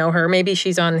they would know her. Maybe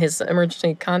she's on his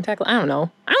emergency contact. I don't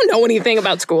know. I don't know anything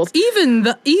about schools. You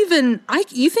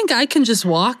think I can just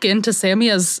walk into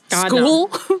Samia's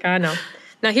school? No. God, no.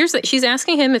 Now, she's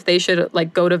asking him if they should,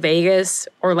 like, go to Vegas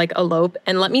or, like, elope.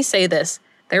 And let me say this.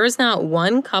 There is not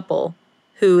one couple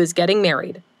who is getting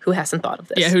married who hasn't thought of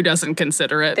this. Yeah, who doesn't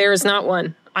consider it. There is not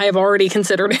one. I have already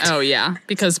considered it. Oh, yeah.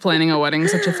 Because planning a wedding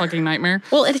is such a fucking nightmare.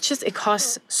 Well, it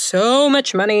costs so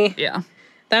much money. Yeah.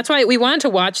 That's why we wanted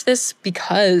to watch this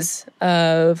because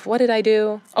of, what did I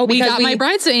do? Oh, we got my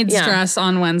bridesmaid's dress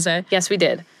on Wednesday. Yes, we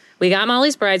did. We got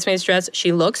Molly's bridesmaid's dress.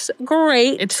 She looks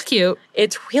great. It's cute.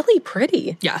 It's really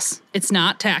pretty. Yes. It's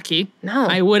not tacky. No.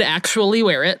 I would actually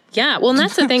wear it. Yeah. Well, and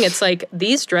that's the thing. It's like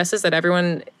these dresses that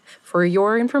everyone, for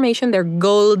your information, they're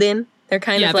golden. They're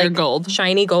kind of like they're gold.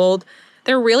 Shiny gold.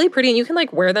 They're really pretty, and you can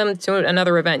like wear them to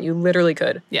another event. You literally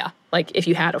could. Yeah. Like if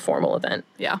you had a formal event.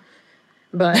 Yeah.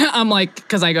 But I'm like,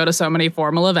 because I go to so many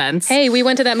formal events. Hey, we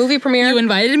went to that movie premiere. You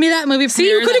invited me to that movie premiere. See,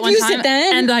 you could have used it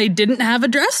then. And I didn't have a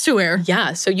dress to wear.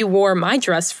 Yeah, so you wore my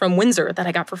dress from Windsor that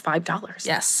I got for $5.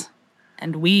 Yes.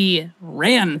 And we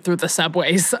ran through the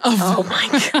subways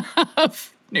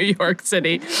of New York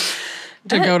City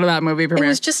to go to that movie premiere. It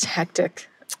was just hectic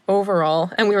overall.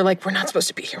 And we were like, we're not supposed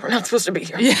to be here. We're not supposed to be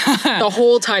here. Yeah. The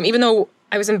whole time, even though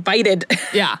I was invited.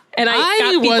 Yeah. And I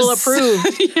got people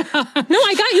approved. Yeah. No,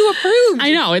 I got you approved.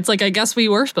 I know. It's like, I guess we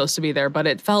were supposed to be there, but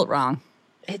it felt wrong.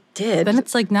 It did. Then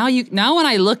it's like, now when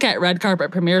I look at red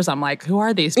carpet premieres, I'm like, who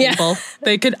are these people?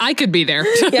 Yeah. I could be there.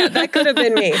 Yeah, that could have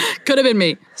been me. Could have been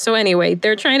me. So anyway,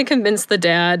 they're trying to convince the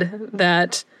dad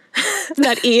that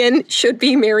Ian should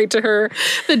be married to her.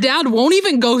 The dad won't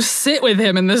even go sit with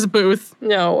him in this booth.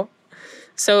 No.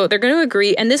 So they're going to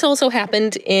agree. And this also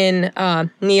happened in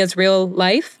Nia's real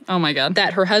life. Oh, my God.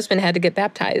 That her husband had to get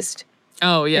baptized.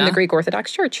 Oh, yeah. In the Greek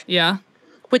Orthodox Church. Yeah.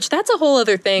 Which that's a whole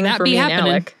other thing for me and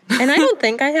Alec. And I don't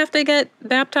think I have to get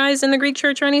baptized in the Greek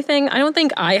church or anything. I don't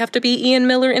think I have to be Ian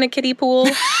Miller in a kiddie pool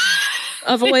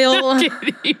of oil.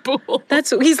 Kiddie pool.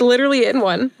 He's literally in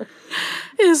one.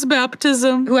 His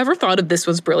baptism. Whoever thought of this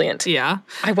was brilliant. Yeah.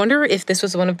 I wonder if this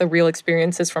was one of the real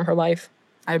experiences from her life.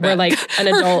 I bet. Where like an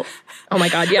adult. Oh my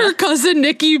God, yeah. Her cousin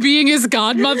Nikki being his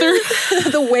godmother.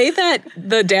 The way that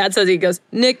the dad says, he goes,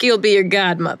 Nikki'll be your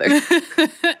godmother.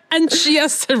 And she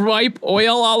has to wipe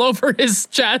oil all over his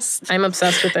chest. I'm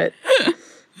obsessed with it.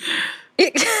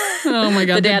 Oh my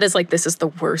God. The dad is like, this is the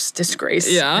worst disgrace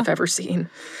I've ever seen.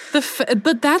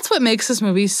 But that's what makes this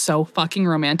movie so fucking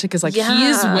romantic is like he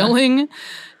is willing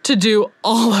to do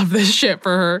all of this shit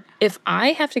for her. If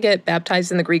I have to get baptized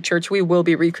in the Greek church, we will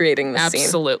be recreating this scene.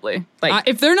 Absolutely. Like,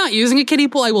 if they're not using a kiddie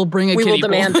pool, I will bring a kiddie pool. We will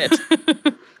demand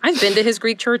it. I've been to his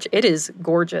Greek church. It is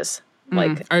gorgeous.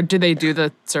 Like, or do they do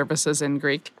the services in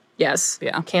Greek? Yes.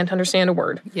 Yeah. Can't understand a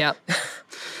word. Yep.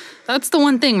 That's the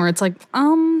one thing where it's like,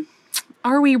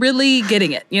 are we really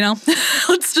getting it? You know?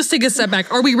 Let's just take a step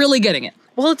back. Are we really getting it?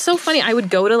 Well, it's so funny. I would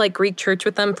go to like Greek church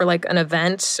with them for like an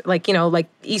event, like, you know, like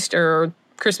Easter or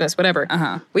Christmas,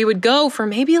 whatever. We would go for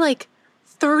maybe like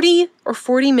 30 or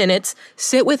 40 minutes,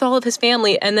 sit with all of his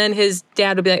family, and then his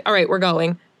dad would be like, all right, we're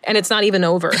going. And it's not even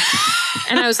over.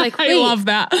 And I was like, wait, I love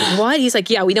that. What? He's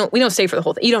like, yeah, we don't stay for the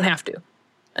whole thing. You don't have to.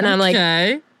 And I'm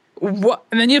like, what?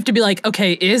 And then you have to be like,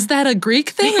 okay, is that a Greek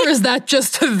thing or is that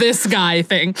just a this guy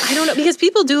thing? I don't know, because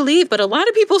people do leave, but a lot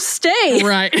of people stay.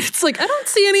 Right. It's like, I don't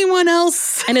see anyone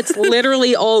else. And it's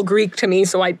literally all Greek to me,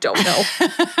 so I don't know.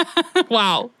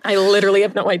 Wow. I literally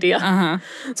have no idea.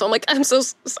 So I'm like, I'm so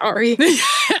sorry.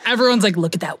 Everyone's like,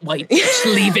 look at that white bitch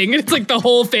leaving. It's like the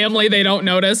whole family, they don't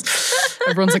notice.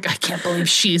 Everyone's like, I can't believe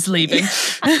she's leaving.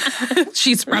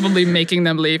 She's probably making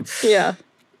them leave. Yeah.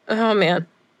 Oh, man.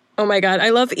 Oh my God, I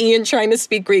love Ian trying to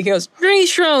speak Greek. He goes,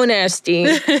 nasty.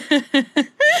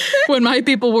 When my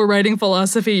people were writing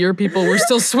philosophy, your people were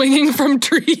still swinging from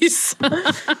trees.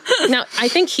 Now, I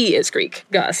think he is Greek,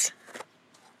 Gus.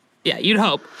 Yeah, you'd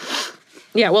hope.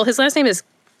 Yeah, well, his last name is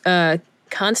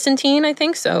Constantine, I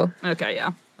think so. Okay,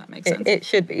 yeah, that makes sense. It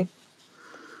should be.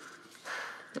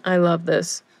 I love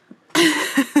this.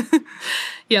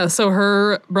 Yeah, so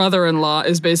her brother-in-law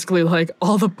is basically like,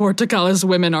 all the Portocales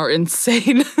women are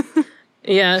insane.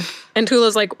 Yeah. And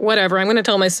Tula's like, whatever, I'm going to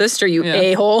tell my sister, you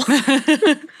a-hole.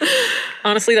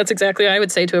 Honestly, that's exactly what I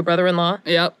would say to a brother-in-law.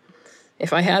 Yep.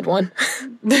 If I had one.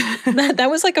 that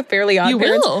was like a fairly odd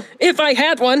parents. Will. If I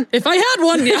had one. If I had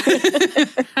one, yeah.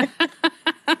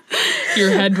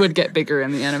 Your head would get bigger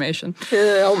in the animation.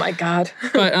 Oh, my God.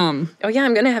 But, oh, yeah,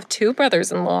 I'm going to have 2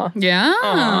 brothers-in-law. Yeah.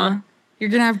 Aww. You're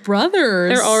going to have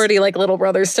brothers. They're already like little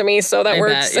brothers to me, so that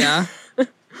works. Bet, yeah.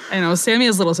 I know.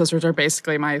 Sammy's little sisters are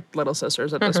basically my little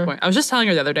sisters at this point. I was just telling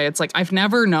her the other day, it's like, I've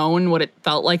never known what it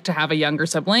felt like to have a younger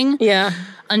sibling. Yeah.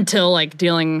 Until like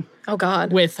dealing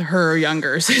with her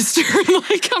younger sister.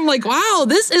 I'm like, wow,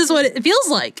 this is what it feels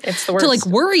like. It's the worst. To like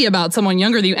worry about someone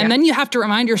younger than you. Yeah. And then you have to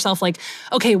remind yourself like,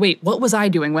 okay, wait, what was I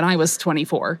doing when I was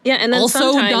 24? Yeah. And then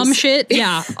also dumb shit.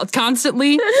 Yeah.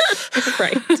 Constantly.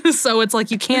 Right. So it's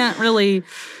like, you can't really...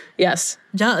 Yes.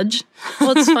 Judge.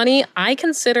 Well, it's funny. I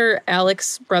consider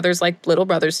Alec's brothers like little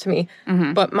brothers to me,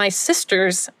 but my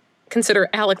sisters consider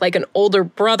Alec like an older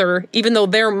brother, even though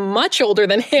they're much older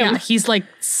than him. Yeah, he's like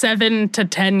 7 to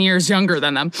 10 years younger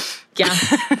than them. Yeah.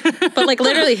 But like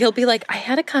literally he'll be like, I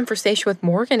had a conversation with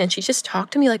Morgan and she just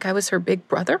talked to me like I was her big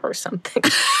brother or something.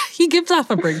 He gives off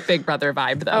a big brother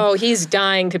vibe though. Oh, he's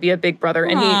dying to be a big brother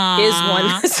and he is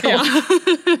one. So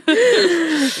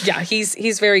yeah,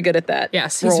 he's very good at that.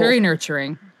 Yes, he's very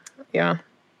nurturing. Yeah.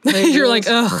 You're like,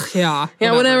 ugh, yeah.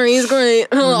 Yeah, whatever. He's great.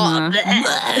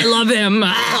 I love him.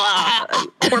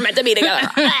 We're meant to be together.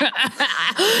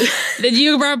 Did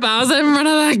you propose in front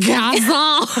of the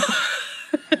castle?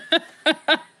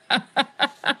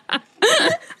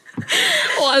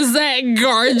 Was it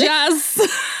gorgeous?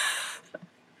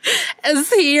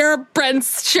 Is he your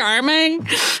Prince Charming?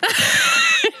 Is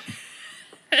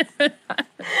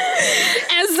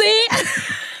he?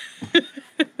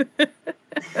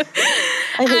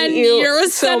 I hate you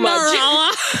so much.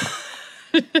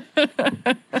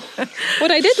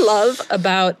 What I did love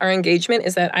about our engagement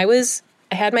is that I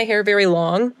had my hair very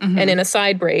long and in a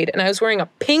side braid, and I was wearing a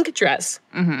pink dress.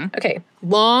 Okay,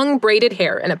 long braided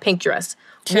hair and a pink dress.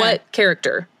 Okay. What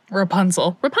character?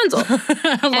 Rapunzel.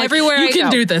 I'm like, everywhere you can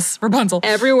do this, Rapunzel.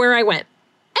 Everywhere I went,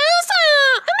 Elsa!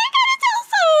 Oh my God, it's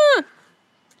Elsa!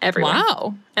 Everyone.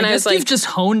 Wow. And I guess you've just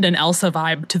honed an Elsa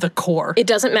vibe to the core. It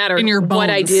doesn't matter in your bones, what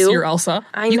I do. You're Elsa.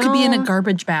 You could be in a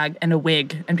garbage bag and a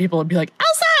wig, and people would be like,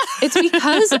 Elsa! It's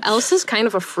because Elsa's kind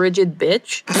of a frigid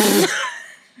bitch.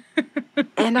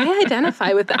 And I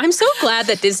identify with that. I'm so glad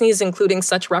that Disney is including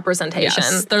such representation.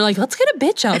 Yes. They're like, let's get a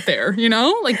bitch out there, you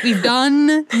know? Like, we've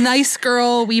done nice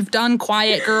girl, we've done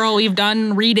quiet girl, we've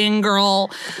done reading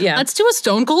girl. Yeah. Let's do a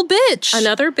stone cold bitch.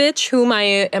 Another bitch whom I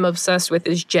am obsessed with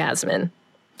is Jasmine.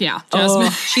 Yeah, Jasmine. Oh,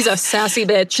 she's a sassy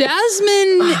bitch.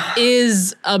 Jasmine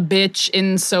is a bitch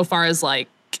insofar as, like,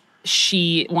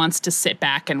 she wants to sit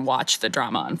back and watch the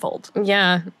drama unfold.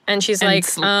 Yeah. And she's I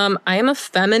am a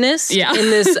feminist in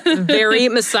this very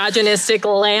misogynistic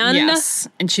land. Yes.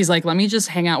 And she's like, let me just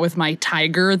hang out with my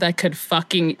tiger that could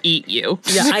fucking eat you.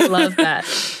 Yeah, I love that.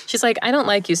 She's like, I don't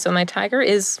like you, so my tiger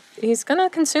he's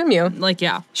gonna consume you. Like,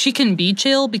 yeah. She can be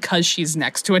chill because she's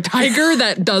next to a tiger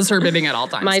that does her bidding at all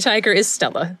times. My tiger is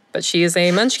Stella, but she is a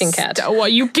munchkin cat. Stella,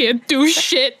 you can't do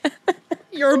shit.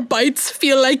 Your bites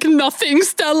feel like nothing,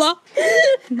 Stella.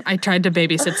 I tried to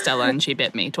babysit Stella and she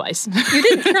bit me twice. You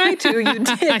didn't try to, you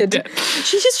did. I did.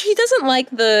 She doesn't like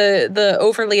the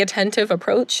overly attentive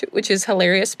approach, which is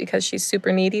hilarious because she's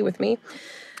super needy with me.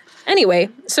 Anyway,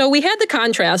 so we had the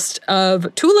contrast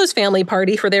of Tula's family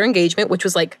party for their engagement, which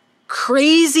was like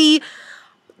crazy,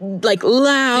 like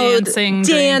loud dancing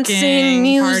drinking,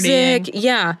 music. partying.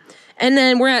 Yeah. And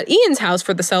then we're at Ian's house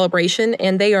for the celebration,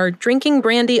 and they are drinking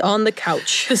brandy on the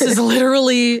couch. This is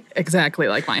literally exactly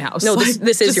like my house. No,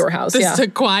 this is your house. Just a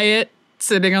quiet,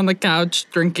 sitting on the couch,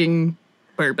 drinking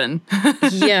bourbon.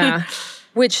 Yeah.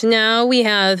 Which now we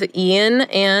have Ian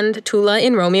and Tula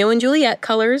in Romeo and Juliet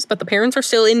colors, but the parents are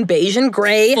still in beige and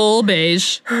gray. Full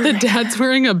beige. The dad's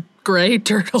wearing a gray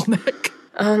turtleneck.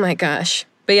 Oh my gosh.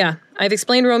 But yeah, I've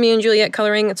explained Romeo and Juliet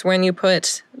coloring. It's when you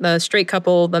put the straight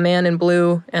couple, the man in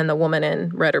blue, and the woman in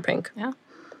red or pink. Yeah.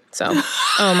 So,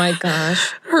 oh my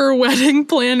gosh. Her wedding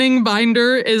planning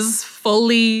binder is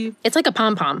fully... It's like a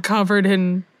pom-pom. Covered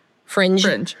in... Fringe.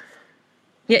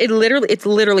 Yeah, it's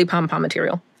literally pom-pom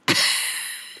material.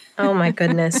 Oh my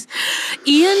goodness.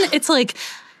 Ian, it's like,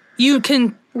 you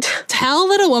can tell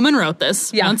that a woman wrote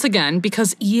this, once again,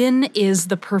 because Ian is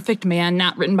the perfect man,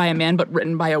 not written by a man, but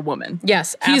written by a woman.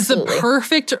 Yes, absolutely. He's the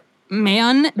perfect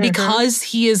man because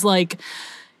he is like,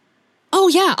 oh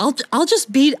yeah, I'll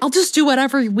just do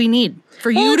whatever we need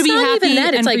for you to be happy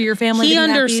and for your family to be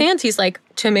happy. He understands. He's like,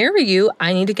 to marry you,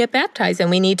 I need to get baptized and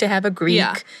we need to have a Greek,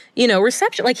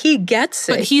 reception. Like, he gets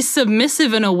it. But he's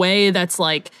submissive in a way that's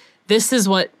like, this is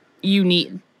what you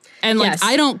need. And like,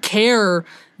 I don't care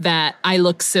that I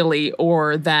look silly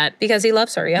or that... Because he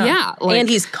loves her, yeah. Yeah. Like, and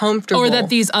he's comfortable. Or that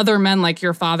these other men, like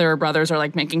your father or brothers, are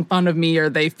like making fun of me, or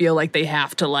they feel like they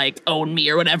have to like own me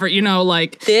or whatever,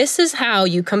 like... This is how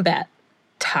you combat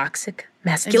toxic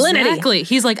masculinity. Exactly.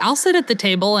 He's like, I'll sit at the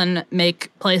table and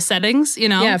make place settings,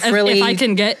 Yeah, if I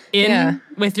can get in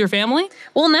with your family.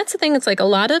 Well, and that's the thing. It's like a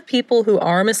lot of people who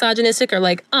are misogynistic are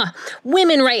like,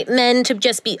 women write men to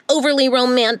just be overly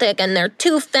romantic and they're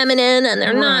too feminine and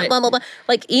they're not blah, blah, blah.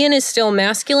 Like, Ian is still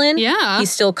masculine. Yeah.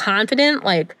 He's still confident.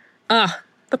 Like,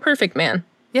 the perfect man.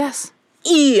 Yes.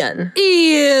 Ian.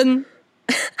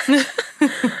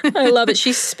 I love it.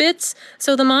 She spits.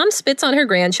 So the mom spits on her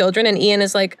grandchildren, and Ian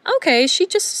is like, okay, she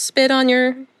just spit on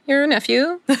your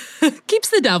nephew. Keeps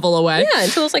the devil away. Yeah,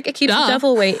 and Tula's like, it keeps the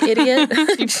devil away, idiot.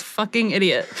 You fucking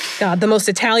idiot. God, the most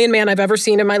Italian man I've ever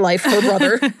seen in my life, her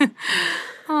brother.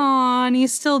 Aw, and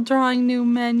he's still drawing new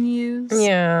menus.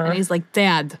 Yeah. And he's like,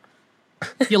 Dad,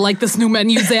 you like this new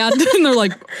menu, Dad? And they're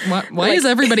like, what? Why is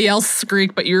everybody else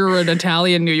Greek, but you're an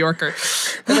Italian New Yorker?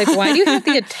 They're like, why do you have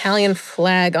the Italian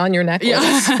flag on your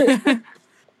necklace? Yeah.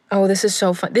 Oh, this is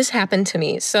so fun. This happened to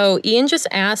me. So Ian just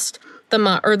asked the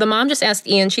mom just asked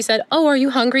Ian. She said, oh, are you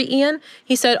hungry, Ian?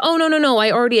 He said, oh, no, I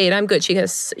already ate. I'm good. She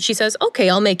says, okay,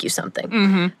 I'll make you something.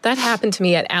 Mm-hmm. That happened to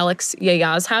me at Alex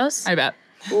Yaya's house. I bet.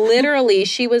 Literally,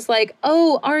 she was like,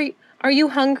 oh, are you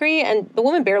hungry? And the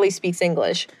woman barely speaks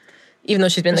English, even though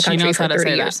she's been in the country for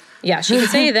 30 years. That. Yeah, she could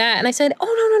say that. And I said,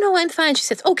 oh, no, I'm fine. She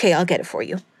says, okay, I'll get it for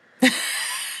you.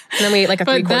 And then we ate like a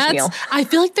 3-course meal. I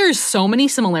feel like there's so many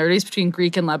similarities between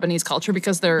Greek and Lebanese culture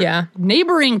because they're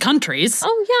neighboring countries.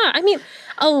 Oh, yeah. I mean,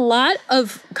 a lot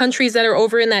of countries that are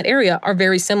over in that area are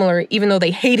very similar, even though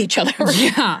they hate each other.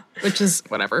 Yeah, which is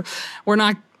whatever. We're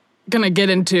not going to get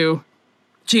into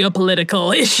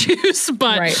geopolitical issues,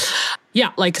 but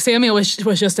yeah, like Samuel was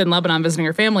just in Lebanon visiting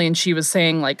her family, and she was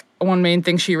saying like one main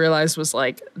thing she realized was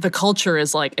like the culture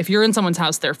is like if you're in someone's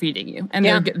house, they're feeding you and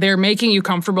they're making you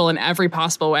comfortable in every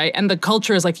possible way, and the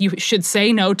culture is like you should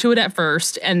say no to it at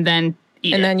first and then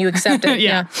eat and then you accept it.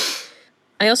 Yeah.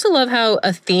 I also love how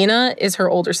Athena is her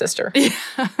older sister. Yeah,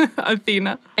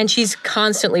 Athena. And she's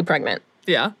constantly pregnant.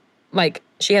 Yeah. Like,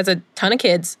 she has a ton of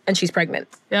kids, and she's pregnant.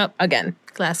 Yep. Again.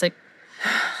 Classic.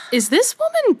 Is this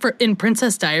woman in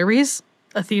Princess Diaries,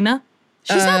 Athena?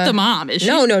 She's not the mom, is she?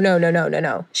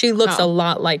 No. She looks a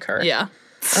lot like her. Yeah.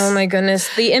 Oh, my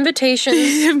goodness. The invitations.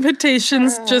 The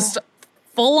invitations just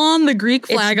full on the Greek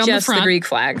flag on the front. It's just the Greek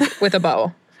flag with a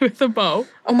bow. With a bow.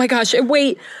 Oh, my gosh.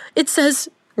 Wait. It says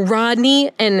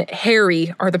Rodney and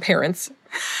Harry are the parents.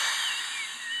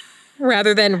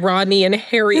 Rather than Rodney and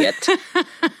Harriet.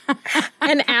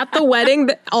 And at the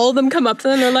wedding, all of them come up to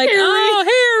them. They're like,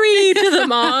 oh, Harry, to the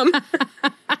mom.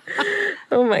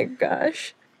 Oh, my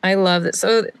gosh. I love it.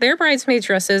 So their bridesmaid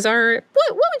dresses are,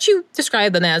 what would you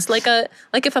describe them as? Like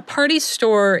if a party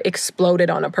store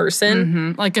exploded on a person.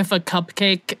 Mm-hmm. Like if a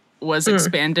cupcake was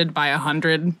expanded by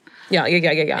 100. Yeah.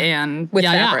 And with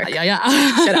fabric.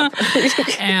 Yeah. Shut up.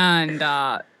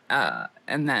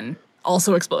 And then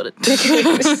also exploded.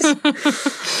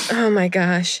 Oh my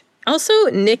gosh. Also,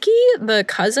 Nikki, the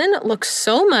cousin, looks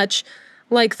so much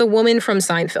like the woman from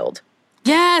Seinfeld.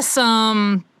 Yes,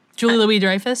 Julie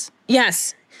Louis-Dreyfus.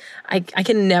 Yes. I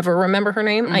can never remember her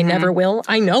name. I never will.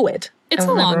 I know it. It's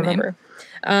a long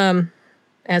name.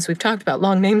 As we've talked about,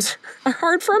 long names are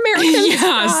hard for Americans.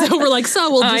 Yeah, so we're like,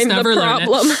 we'll just never learn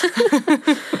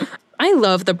it. I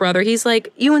love the brother. He's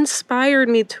like, you inspired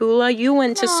me, Tula. You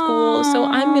went to school, so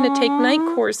I'm going to take night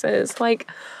courses.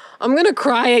 Like, I'm going to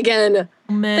cry again.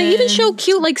 Man. They even show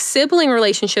cute, like, sibling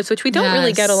relationships, which we don't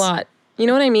really get a lot. You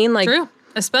know what I mean? Like, true.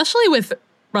 Especially with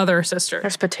brother or sister.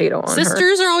 There's potato on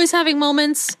Sisters are always having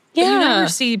moments. Yeah. You never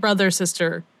see brother,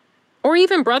 sister. Or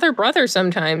even brother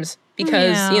sometimes.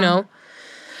 Because, you know,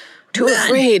 too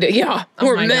afraid. Yeah.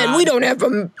 We're men. God. We don't have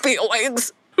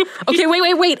feelings. Okay,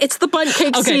 wait. It's the bundt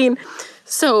cake scene.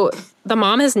 So the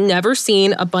mom has never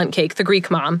seen a bundt cake, the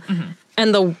Greek mom. Mm-hmm.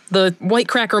 And the white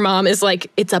cracker mom is like,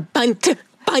 it's a bundt.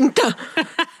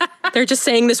 They're just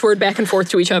saying this word back and forth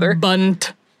to each other.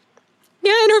 Bundt.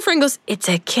 Yeah, and her friend goes, it's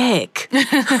a cake.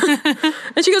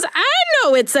 And she goes, I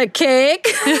know it's a cake.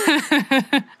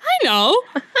 I know.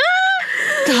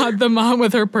 God, the mom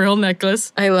with her pearl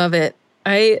necklace. I love it.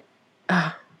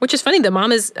 Which is funny, the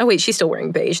mom is, she's still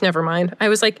wearing beige, never mind. I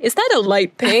was like, is that a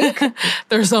light pink?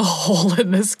 There's a hole in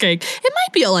this cake. It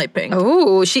might be a light pink.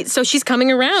 Oh, she's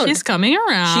coming around. She's coming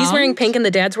around. She's wearing pink and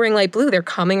the dad's wearing light blue. They're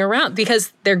coming around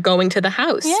because they're going to the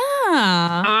house. Yeah.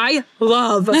 I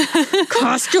love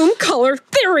costume color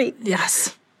theory.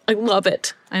 Yes. I love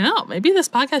it. I know. Maybe this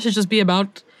podcast should just be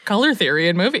about color theory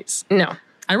in movies. No.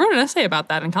 I wrote an essay about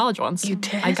that in college once. You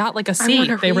did? I got like a C.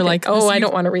 They were like, I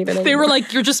don't want to read it anymore. They were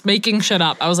like, you're just making shit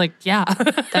up. I was like, yeah.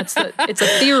 It's a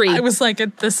theory. I was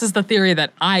like, this is the theory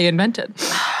that I invented.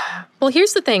 Well,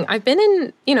 here's the thing. I've been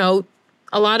in,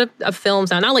 a lot of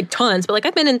films now. Not like tons, but like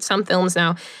I've been in some films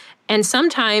now. And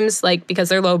sometimes, like, because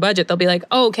they're low budget, they'll be like,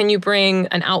 oh, can you bring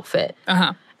an outfit?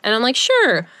 Uh-huh. And I'm like,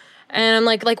 sure. And I'm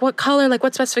like what color? Like,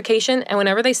 what specification? And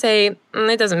whenever they say,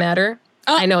 it doesn't matter,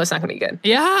 I know it's not going to be good.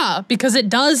 Yeah, because it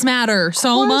does matter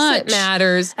so much. It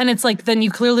matters. And it's like, then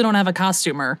you clearly don't have a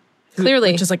costumer.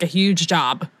 Clearly. Which is like a huge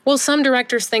job. Well, some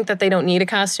directors think that they don't need a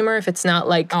costumer if it's not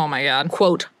like, oh my God,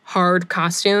 quote, hard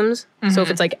costumes. Mm-hmm. So if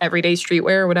it's like everyday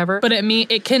streetwear or whatever. But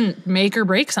it can make or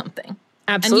break something.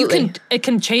 Absolutely. And it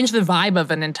can change the vibe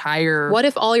of an entire What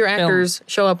if all your actors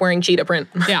show up wearing cheetah print?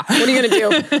 Yeah. What are you going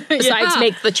to do? Besides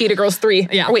make the Cheetah Girls 3.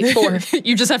 Yeah. Oh, wait, 4.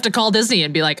 You just have to call Disney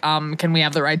and be like, can we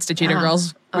have the rights to Cheetah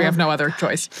Girls? We have no other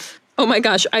choice. Oh my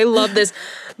gosh, I love this.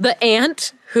 The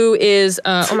aunt who is,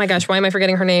 oh my gosh, why am I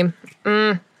forgetting her name?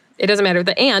 It doesn't matter.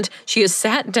 The aunt, she has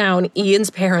sat down Ian's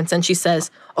parents and she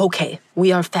says, okay,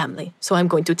 we are family, so I'm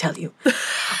going to tell you.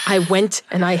 I went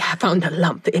and I found a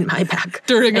lump in my back.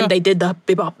 And they did the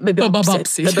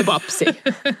bibopsy.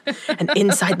 And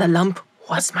inside the lump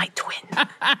was my twin.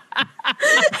 And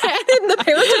the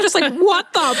parents are just like,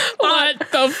 what the fuck? What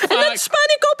the fuck? And then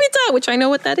spanico pizza, which I know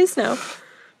what that is now.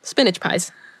 Spinach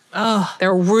pies. Oh,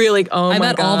 they're really, I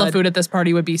bet all the food at this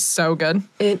party would be so good.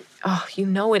 You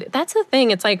know it. That's the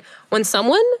thing. It's like when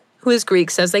someone who is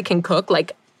Greek says they can cook,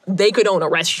 like they could own a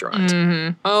restaurant.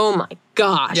 Mm-hmm. Oh my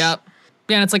gosh. Yep.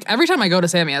 Yeah, and it's like every time I go to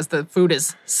Sammy's, the food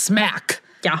is smack.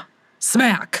 Yeah.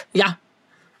 Smack. Yeah.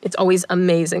 It's always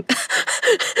amazing.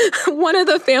 One of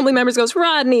the family members goes,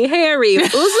 Rodney, Harry,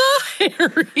 Uza?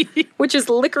 Harry. Which is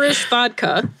licorice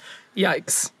vodka.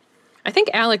 Yikes. I think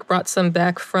Alec brought some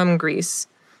back from Greece.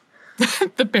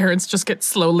 The parents just get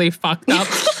slowly fucked up.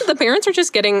 The parents are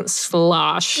just getting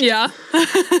slosh. Yeah.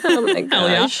 Oh my gosh. Hell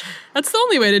yeah. That's the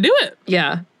only way to do it.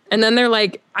 Yeah. And then they're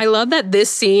like, I love that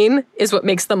this scene is what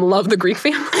makes them love the Greek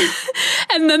family.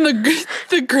 And then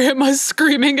the grandma's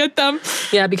screaming at them.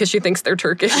 Yeah, because she thinks they're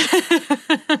Turkish.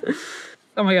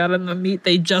 Oh my God, and the meat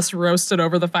they just roasted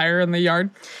over the fire in the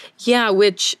yard. Yeah,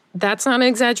 which, that's not an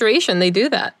exaggeration. They do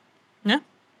that. Yeah.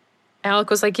 Alec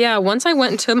was like, yeah, once I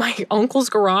went into my uncle's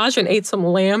garage and ate some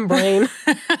lamb brain.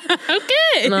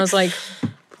 Okay. And I was like,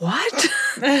 what?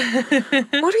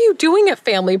 What are you doing at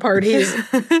family parties?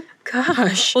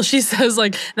 Gosh. Well, she says,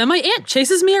 like, then my aunt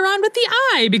chases me around with the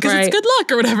eye because it's good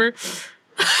luck or whatever.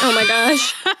 Oh my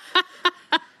gosh.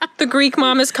 The Greek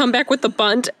mom has come back with the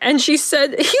bunt, and she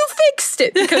said, you fixed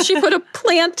it because she put a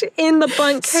plant in the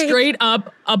bunt cake. Straight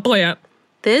up a plant.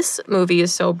 This movie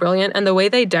is so brilliant, and the way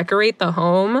they decorate the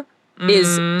home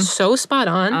is so spot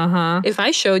on. Uh-huh. If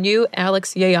I showed you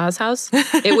Alex Yaya's house,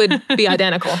 it would be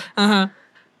identical. Uh-huh.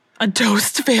 A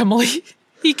toast family.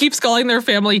 He keeps calling their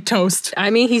family toast.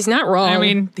 I mean, he's not wrong. I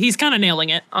mean, he's kind of nailing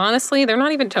it. Honestly, they're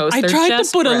not even toast. I tried to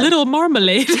put a little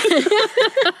marmalade.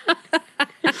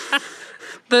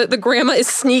 The grandma is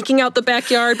sneaking out the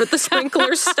backyard, but the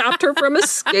sprinkler stopped her from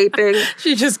escaping.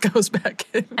 She just goes back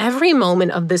in. Every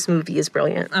moment of this movie is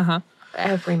brilliant. Uh-huh.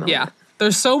 Every moment. Yeah.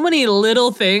 There's so many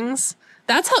little things.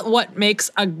 That's what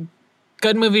makes a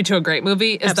good movie to a great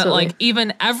movie is that, like,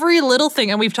 even every little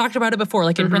thing, and we've talked about it before,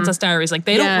 like in Princess Diaries, like,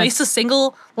 they don't waste a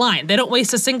single line. They don't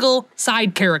waste a single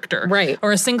side character. Right.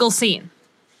 Or a single scene.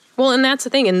 Well, and that's the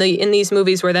thing. In these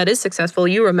movies where that is successful,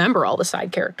 you remember all the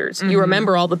side characters. You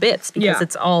remember all the bits because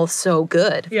it's all so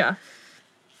good. Yeah.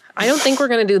 I don't think we're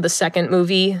going to do the second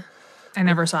movie. I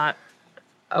never saw it.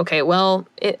 Okay, well,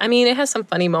 it has some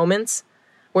funny moments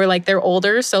where, like, they're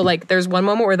older. So, like, there's one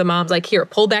moment where the mom's like, here,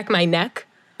 pull back my neck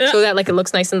so that, like, it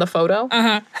looks nice in the photo.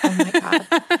 Uh-huh. Oh, my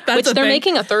God. Which they're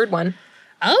making a third one.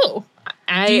 Oh.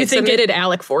 I submitted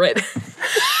Alec for it.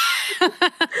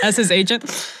 As his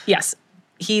agent? Yes.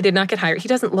 He did not get hired. He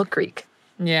doesn't look Greek.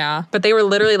 Yeah. But they were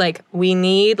literally like, we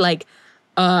need, like,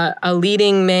 a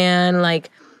leading man, like,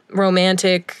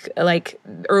 romantic, like,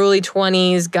 early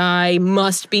 20s guy,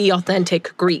 must be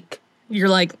authentic Greek. You're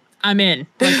like, I'm in.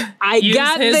 Like, I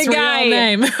got his the guy. Real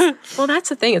name. Well, that's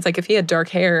the thing. It's like, if he had dark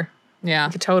hair, yeah,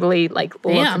 he could totally, like,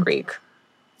 look Greek.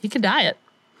 He could dye it.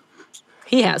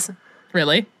 He has.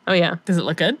 Really? Oh, yeah. Does it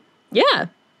look good? Yeah.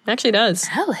 Actually does.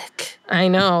 Alec. I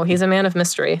know. He's a man of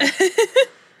mystery.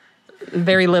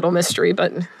 Very little mystery,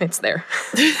 but it's there.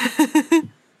 Yeah.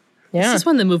 This is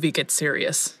when the movie gets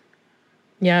serious.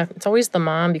 Yeah. It's always the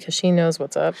mom because she knows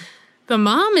what's up. The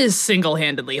mom is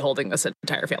single-handedly holding this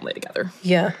entire family together.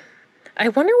 Yeah. I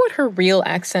wonder what her real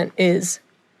accent is.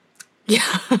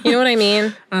 Yeah. You know what I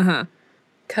mean? Uh-huh.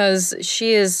 Because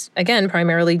she is, again,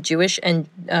 primarily Jewish and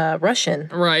Russian.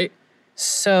 Right.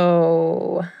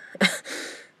 So...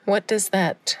 what does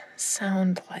that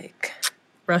sound like?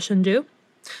 Russian Jew?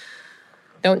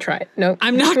 Don't try it. Nope.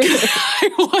 I'm not gonna.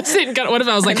 I wasn't gonna. What if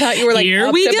I was like, I thought you were like,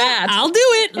 here we go. I'll do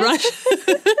it.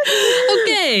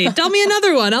 Okay, tell me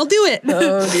another one. I'll do it.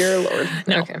 Oh, dear Lord.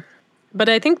 No. Okay. But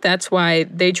I think that's why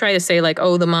they try to say, like,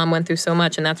 oh, the mom went through so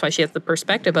much, and that's why she has the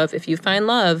perspective of, if you find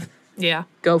love, yeah,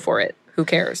 go for it. Who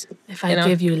cares? If I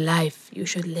give you life, you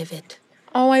should live it.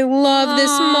 Oh, I love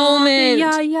this moment.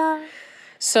 Yeah.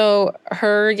 So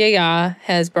her yaya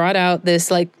has brought out this,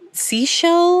 like,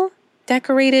 seashell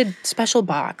decorated special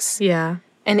box. Yeah.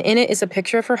 And in it is a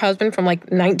picture of her husband from, like,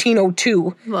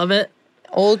 1902. Love it.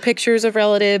 Old pictures of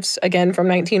relatives, again, from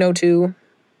 1902.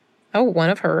 Oh, one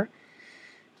of her.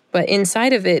 But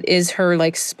inside of it is her,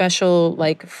 like, special,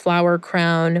 like, flower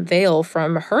crown veil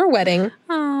from her wedding,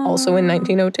 also in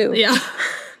 1902. Yeah.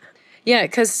 Yeah,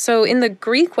 because so in the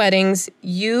Greek weddings,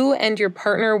 you and your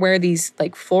partner wear these,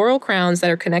 like, floral crowns that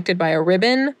are connected by a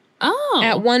ribbon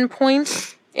at one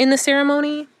point in the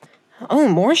ceremony. Oh,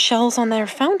 more shells on their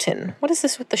fountain. What is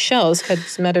this with the shells? Because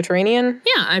it's Mediterranean?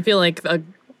 Yeah, I feel like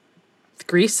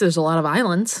Greece, there's a lot of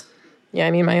islands. Yeah,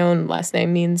 I mean, my own last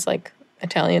name means, like,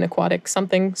 Italian aquatic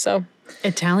something, so.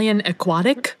 Italian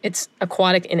aquatic? It's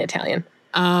aquatic in Italian.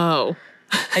 Oh.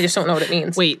 I just don't know what it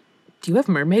means. Wait, do you have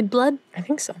mermaid blood? I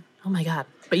think so. Oh my God.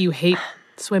 But you hate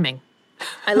swimming.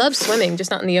 I love swimming,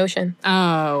 just not in the ocean.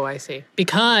 Oh, I see.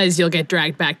 Because you'll get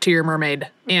dragged back to your mermaid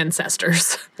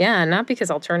ancestors. Yeah, not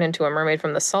because I'll turn into a mermaid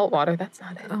from the salt water. That's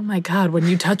not it. Oh my God. When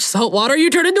you touch salt water,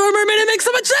 you turn into a mermaid. It makes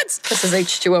so much sense. This is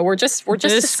H2O. We're just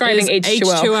describing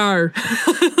H2O.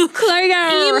 H2O.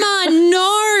 Claire! Emma,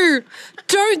 no!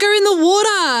 Don't go in the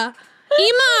water!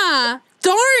 Emma,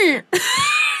 don't!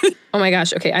 Oh my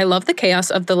gosh. Okay, I love the chaos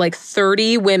of the, like,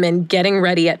 30 women getting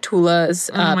ready at Tula's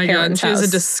parents' house. She was a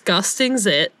disgusting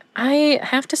zit. I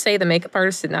have to say the makeup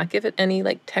artist did not give it any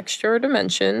like texture or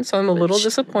dimension, so I'm a little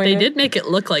disappointed. They did make it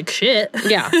look like shit.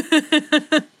 Yeah.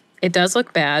 It does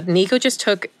look bad. Nico just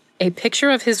took a picture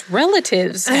of his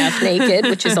relatives half naked,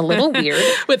 which is a little weird.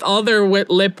 With all their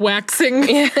lip waxing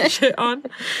shit on.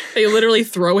 They literally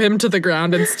throw him to the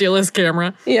ground and steal his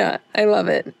camera. Yeah, I love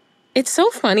it. It's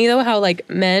so funny, though, how, like,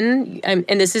 men, and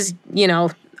this is, you know,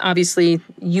 obviously,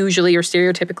 usually or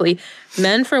stereotypically,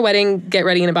 men for a wedding get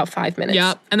ready in about 5 minutes.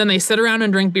 Yeah, and then they sit around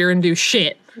and drink beer and do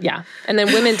shit. Yeah, and then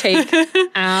women take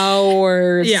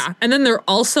hours. Yeah, and then they're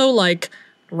also, like,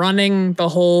 running the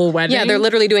whole wedding. Yeah, they're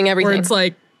literally doing everything. Where it's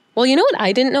like... Well, you know what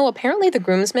I didn't know? Apparently the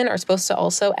groomsmen are supposed to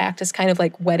also act as kind of,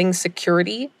 like, wedding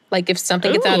security. Like, if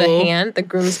something gets out of hand, the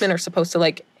groomsmen are supposed to,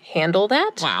 like, handle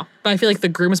that. Wow. But I feel like the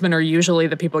groomsmen are usually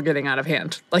the people getting out of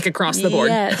hand, like across the board.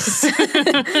 Yes.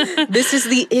 This is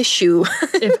the issue.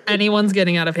 If anyone's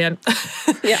getting out of hand.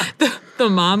 Yeah. The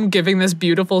mom giving this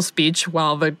beautiful speech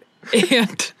while the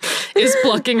aunt is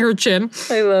plucking her chin.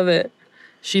 I love it.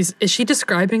 Is she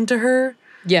describing to her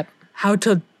Yep. how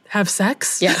to have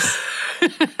sex? Yes.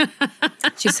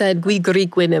 She said, we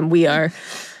Greek women, we are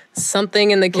something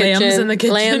in the kitchen. Lambs in the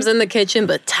kitchen. Lambs in the kitchen,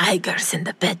 but tigers in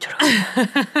the bedroom.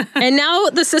 And now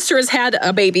the sister has had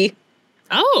a baby.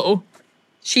 Oh.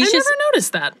 I never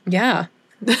noticed that. Yeah.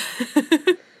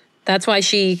 That's why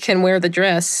she can wear the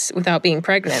dress without being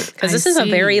pregnant. Because this is a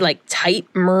very, like, tight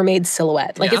mermaid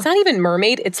silhouette. Like, it's not even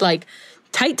mermaid. It's, like,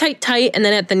 tight, tight, tight. And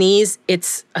then at the knees,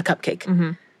 it's a cupcake.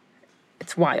 Mm-hmm.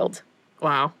 It's wild.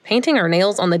 Wow. Painting our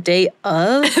nails on the day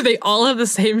of? They all have the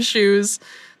same shoes,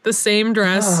 the same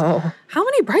dress. Oh. How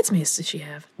many bridesmaids does she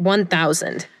have?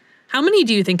 1,000. How many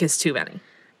do you think is too many?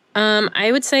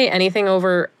 I would say anything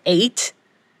over 8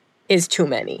 is too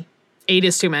many. 8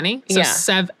 is too many? So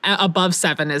Yeah. Above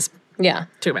 7 is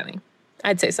too many.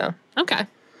 I'd say so. Okay.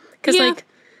 Because,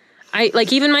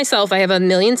 like, even myself, I have a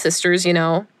million sisters, you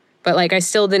know, but, like, I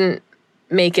still didn't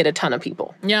make it a ton of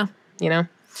people. Yeah. You know?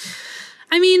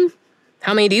 I mean...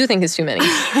 How many do you think is too many?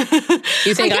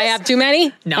 You think I have too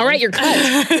many? No. All right, you're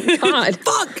cut. God.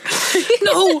 Fuck.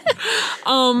 No.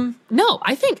 No,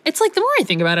 I think it's like the more I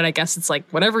think about it, I guess it's like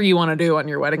whatever you want to do on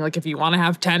your wedding. Like if you want to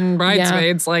have 10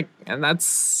 bridesmaids, like, and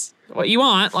that's what you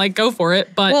want, like go for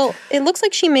it. But well, it looks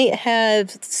like she may have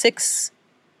 6.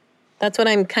 That's what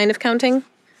I'm kind of counting.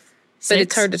 6? But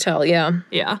it's hard to tell, yeah.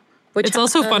 Yeah. It's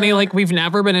also funny, like we've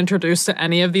never been introduced to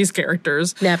any of these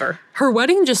characters. Never. Her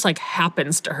wedding just like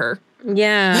happens to her.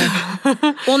 Yeah.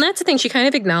 Well, and that's the thing. She kind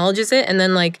of acknowledges it. And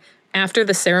then, like, after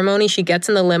the ceremony, she gets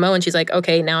in the limo and she's like,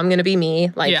 okay, now I'm going to be me.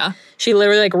 Like, she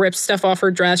literally, like, rips stuff off her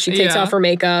dress. She takes off her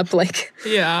makeup. Like,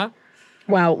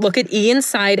 wow. Look at Ian's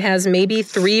side has maybe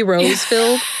 3 rows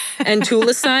filled, and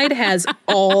Tula's side has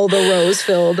all the rows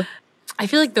filled. I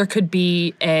feel like there could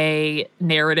be a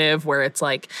narrative where it's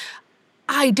like,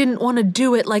 I didn't want to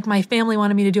do it like my family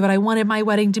wanted me to do it. I wanted my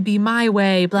wedding to be my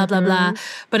way, blah, blah, blah.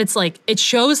 But it's like, it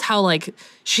shows how like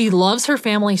she loves her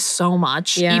family so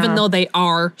much, even though they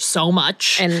are so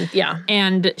much.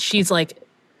 And she's like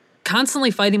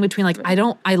constantly fighting between like,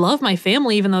 I love my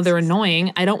family, even though they're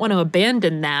annoying. I don't want to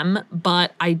abandon them,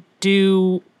 but I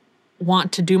do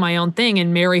want to do my own thing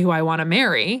and marry who I want to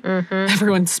marry.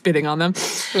 Everyone's spitting on them.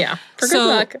 Yeah. For good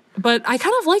luck. But I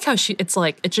kind of like how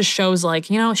it just shows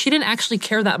like, you know, she didn't actually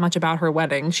care that much about her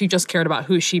wedding. She just cared about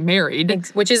who she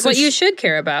married. Which is what you should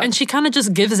care about. And she kind of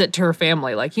just gives it to her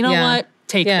family. Like, you know what?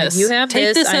 Take this. You have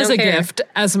Take this as a care. gift,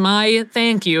 as my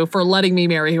thank you for letting me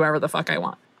marry whoever the fuck I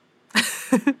want.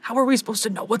 How are we supposed to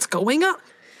know what's going on?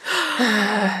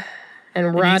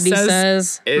 And Rodney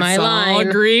says my line. It's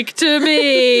all Greek to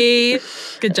me.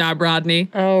 Good job, Rodney.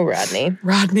 Oh, Rodney.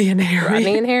 Rodney and Harry.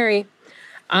 Rodney and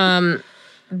Harry.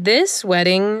 This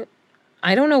wedding,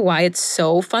 I don't know why it's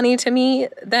so funny to me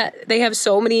that they have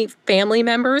so many family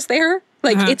members there.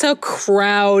 Like, it's a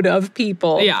crowd of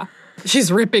people. Yeah.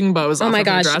 She's ripping bows off of her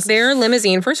dress. Oh my gosh. Their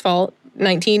limousine, first of all,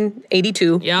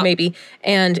 1982, maybe,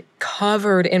 and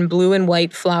covered in blue and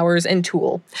white flowers and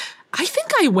tulle. I think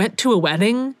I went to a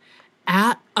wedding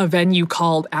at a venue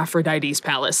called Aphrodite's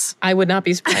Palace. I would not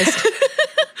be surprised.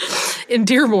 In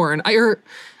Dearborn.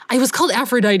 I was called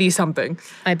Aphrodite something.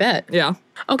 I bet. Yeah.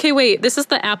 Okay, wait. This is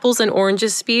the apples and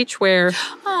oranges speech where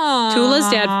Tula's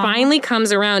dad finally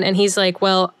comes around and he's like,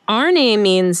 well, our name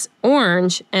means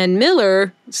orange and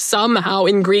Miller somehow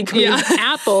in Greek means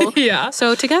apple.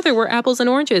 So together we're apples and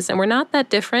oranges and we're not that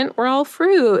different. We're all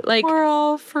fruit. Like, we're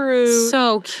all fruit.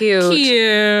 So cute.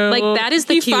 Cute. Like, that is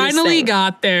the cutest finally thing.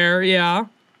 Got there. Yeah.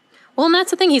 Well, and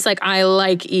that's the thing. He's like, I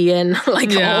like Ian.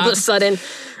 Like, all of a sudden.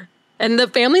 And the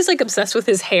family's, like, obsessed with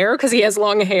his hair because he has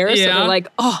long hair. So they're like,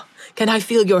 oh, Can I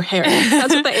feel your hair?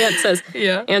 That's what the aunt says.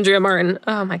 Yeah. Andrea Martin.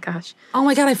 Oh my gosh. Oh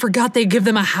my God, I forgot they give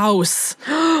them a house.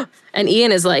 And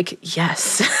Ian is like,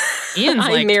 yes. Ian's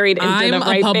I'm like, married into I'm the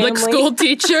right a public family. school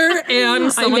teacher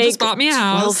and someone just bought me a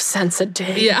 12 house. cents a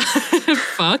day. Yeah.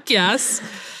 Fuck yes.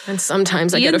 And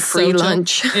sometimes I get a Ian's free so chill.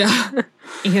 lunch. Yeah.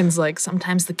 Ian's like,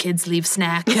 sometimes the kids leave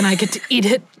snack and I get to eat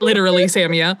it. Literally,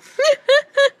 Samia.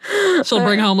 She'll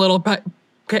bring home little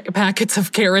packets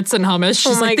of carrots and hummus.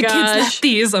 She's my like, the kids gosh. left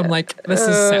these. I'm like, this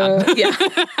is sad. Yeah.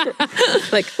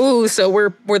 Like, ooh, so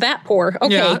we're that poor.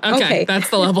 Okay. Yeah, Okay. That's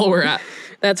the level we're at.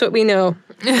 That's what we know.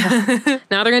 Now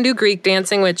they're going to do Greek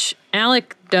dancing, which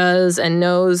Alec does and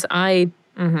knows. I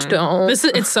don't.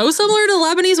 It's so similar to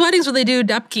Lebanese weddings where they do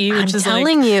depki, which is like,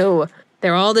 telling you,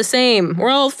 they're all the same. We're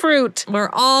all fruit. we're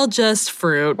all just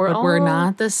fruit, but we're all-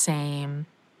 not the same.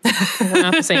 We're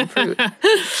not the same fruit.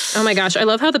 Oh my gosh. I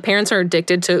love how the parents are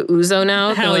addicted to ouzo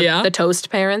now. Hell yeah. The toast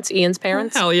parents, Ian's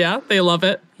parents. Hell yeah, they love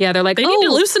it. Yeah, they're like, They need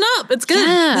to loosen up. It's good.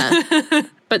 Yeah.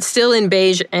 But still in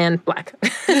beige and black.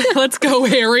 Let's go,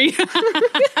 Harry.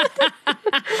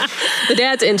 The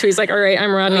dad's into. He's like, all right,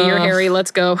 I'm Rodney, you're Harry,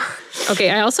 let's go. Okay,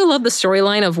 I also love the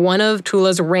storyline of one of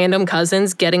Tula's random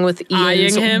cousins getting with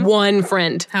Ian's Eyeing him? one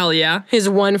friend. Hell yeah. His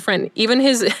one friend. Even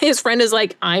his friend is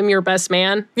like, I'm your best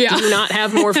man. Yeah. Do you not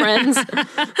have more friends?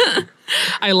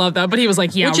 I love that. But he was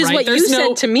like, yeah, Which is right. what There's you no,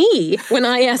 said to me when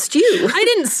I asked you. I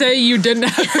didn't say you didn't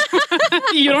have,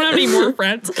 you don't have any more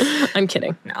friends. I'm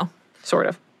kidding. No. Sort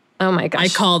of. Oh my gosh. I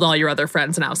called all your other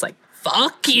friends and I was like,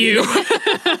 fuck you.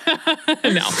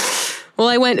 No. Well,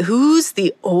 I went, who's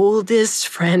the oldest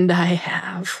friend I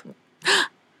have?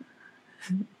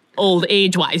 Old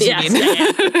age-wise, you mean.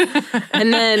 Yeah.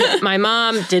 And then my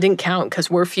mom didn't count because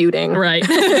we're feuding. Right.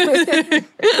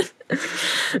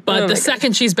 But the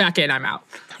second she's back in, I'm out.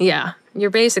 Yeah. You're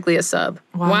basically a sub.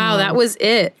 Wow, that was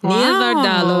it. Wow. Nia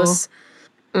Vardalos.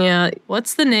 Yeah.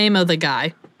 What's the name of the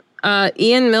guy?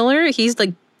 Ian Miller, he's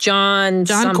like John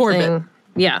something. Corbett.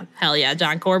 Yeah. Hell yeah,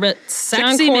 John Corbett. John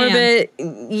Sexy man.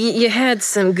 Corbett, you had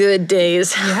some good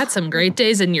days. You had some great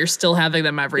days and you're still having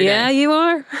them every day. Yeah, you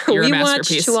are. You're a we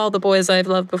masterpiece. watched To All the Boys I've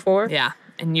Loved Before. Yeah.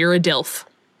 And you're a DILF.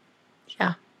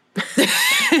 Yeah.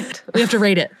 We have to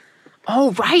rate it.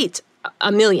 Oh, right.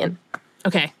 A million.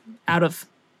 Okay. Out of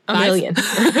A 5? million.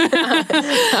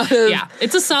 Yeah.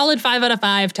 It's a solid 5 out of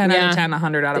 5, 10 out of 10,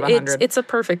 100 out of 100. It's a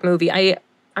perfect movie.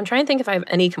 I'm trying to think if I have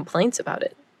any complaints about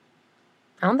it.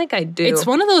 I don't think I do. It's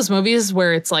one of those movies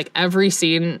where it's like every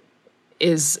scene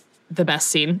is the best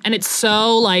scene. And it's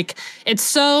so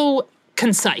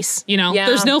concise, you know? Yeah.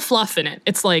 There's no fluff in it.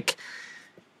 It's like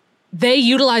they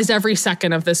utilized every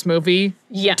second of this movie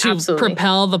to absolutely.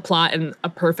 propel the plot in a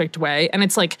perfect way. And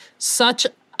it's like such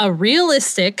a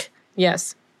realistic,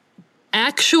 Yes.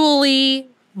 actually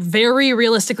very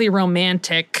realistically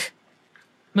romantic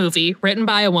movie written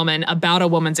by a woman about a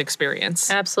woman's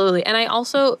experience. Absolutely. And I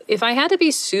also, if I had to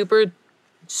be super,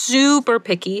 super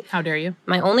picky, How dare you?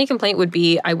 my only complaint would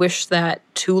be I wish that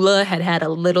Tula had a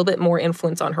little bit more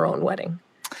influence on her own wedding.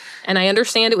 And I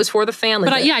understand it was for the family.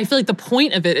 But I feel like the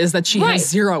point of it is that she has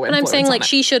zero influence. And I'm saying on like it.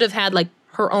 she should have had like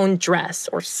her own dress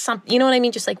or something. You know what I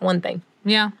mean? Just like one thing.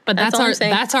 Yeah, but That's all I'm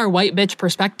saying. that's our white bitch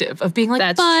perspective of being like,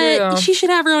 That's but true. she should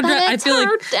have her own dress. I feel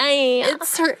like day.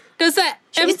 it's her. Does that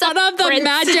in She's front a of the princess.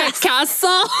 magic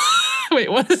castle?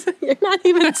 Wait, what is it? You're not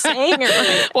even saying it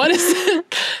right. What is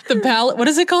it? The palette? What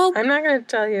is it called? I'm not going to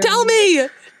tell you. Tell me.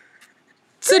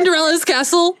 Cinderella's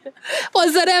castle?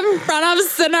 Was it in front of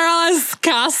Cinderella's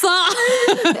castle?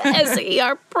 Is he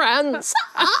your prince?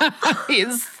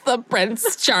 He's the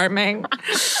Prince Charming.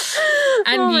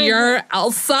 And you're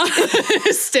Elsa.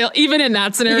 Still, even in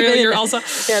that scenario, you're Elsa.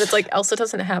 Yeah, it's like Elsa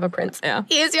doesn't have a prince. Yeah.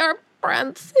 He's your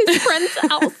prince. He's Prince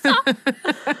Elsa.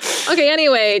 Okay,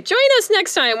 anyway, join us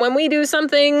next time when we do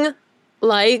something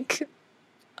like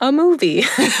a movie.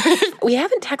 We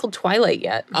haven't tackled Twilight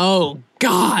yet. Oh,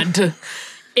 God.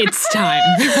 It's time.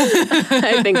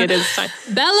 I think it is time.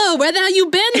 Bella, where the hell you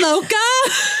been, Loca?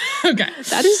 Okay.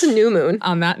 That is a new moon.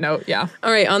 On that note, yeah.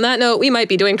 All right, on that note, we might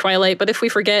be doing Twilight, but if we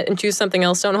forget and choose something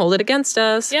else, don't hold it against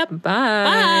us. Yep.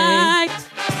 Bye.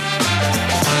 Bye.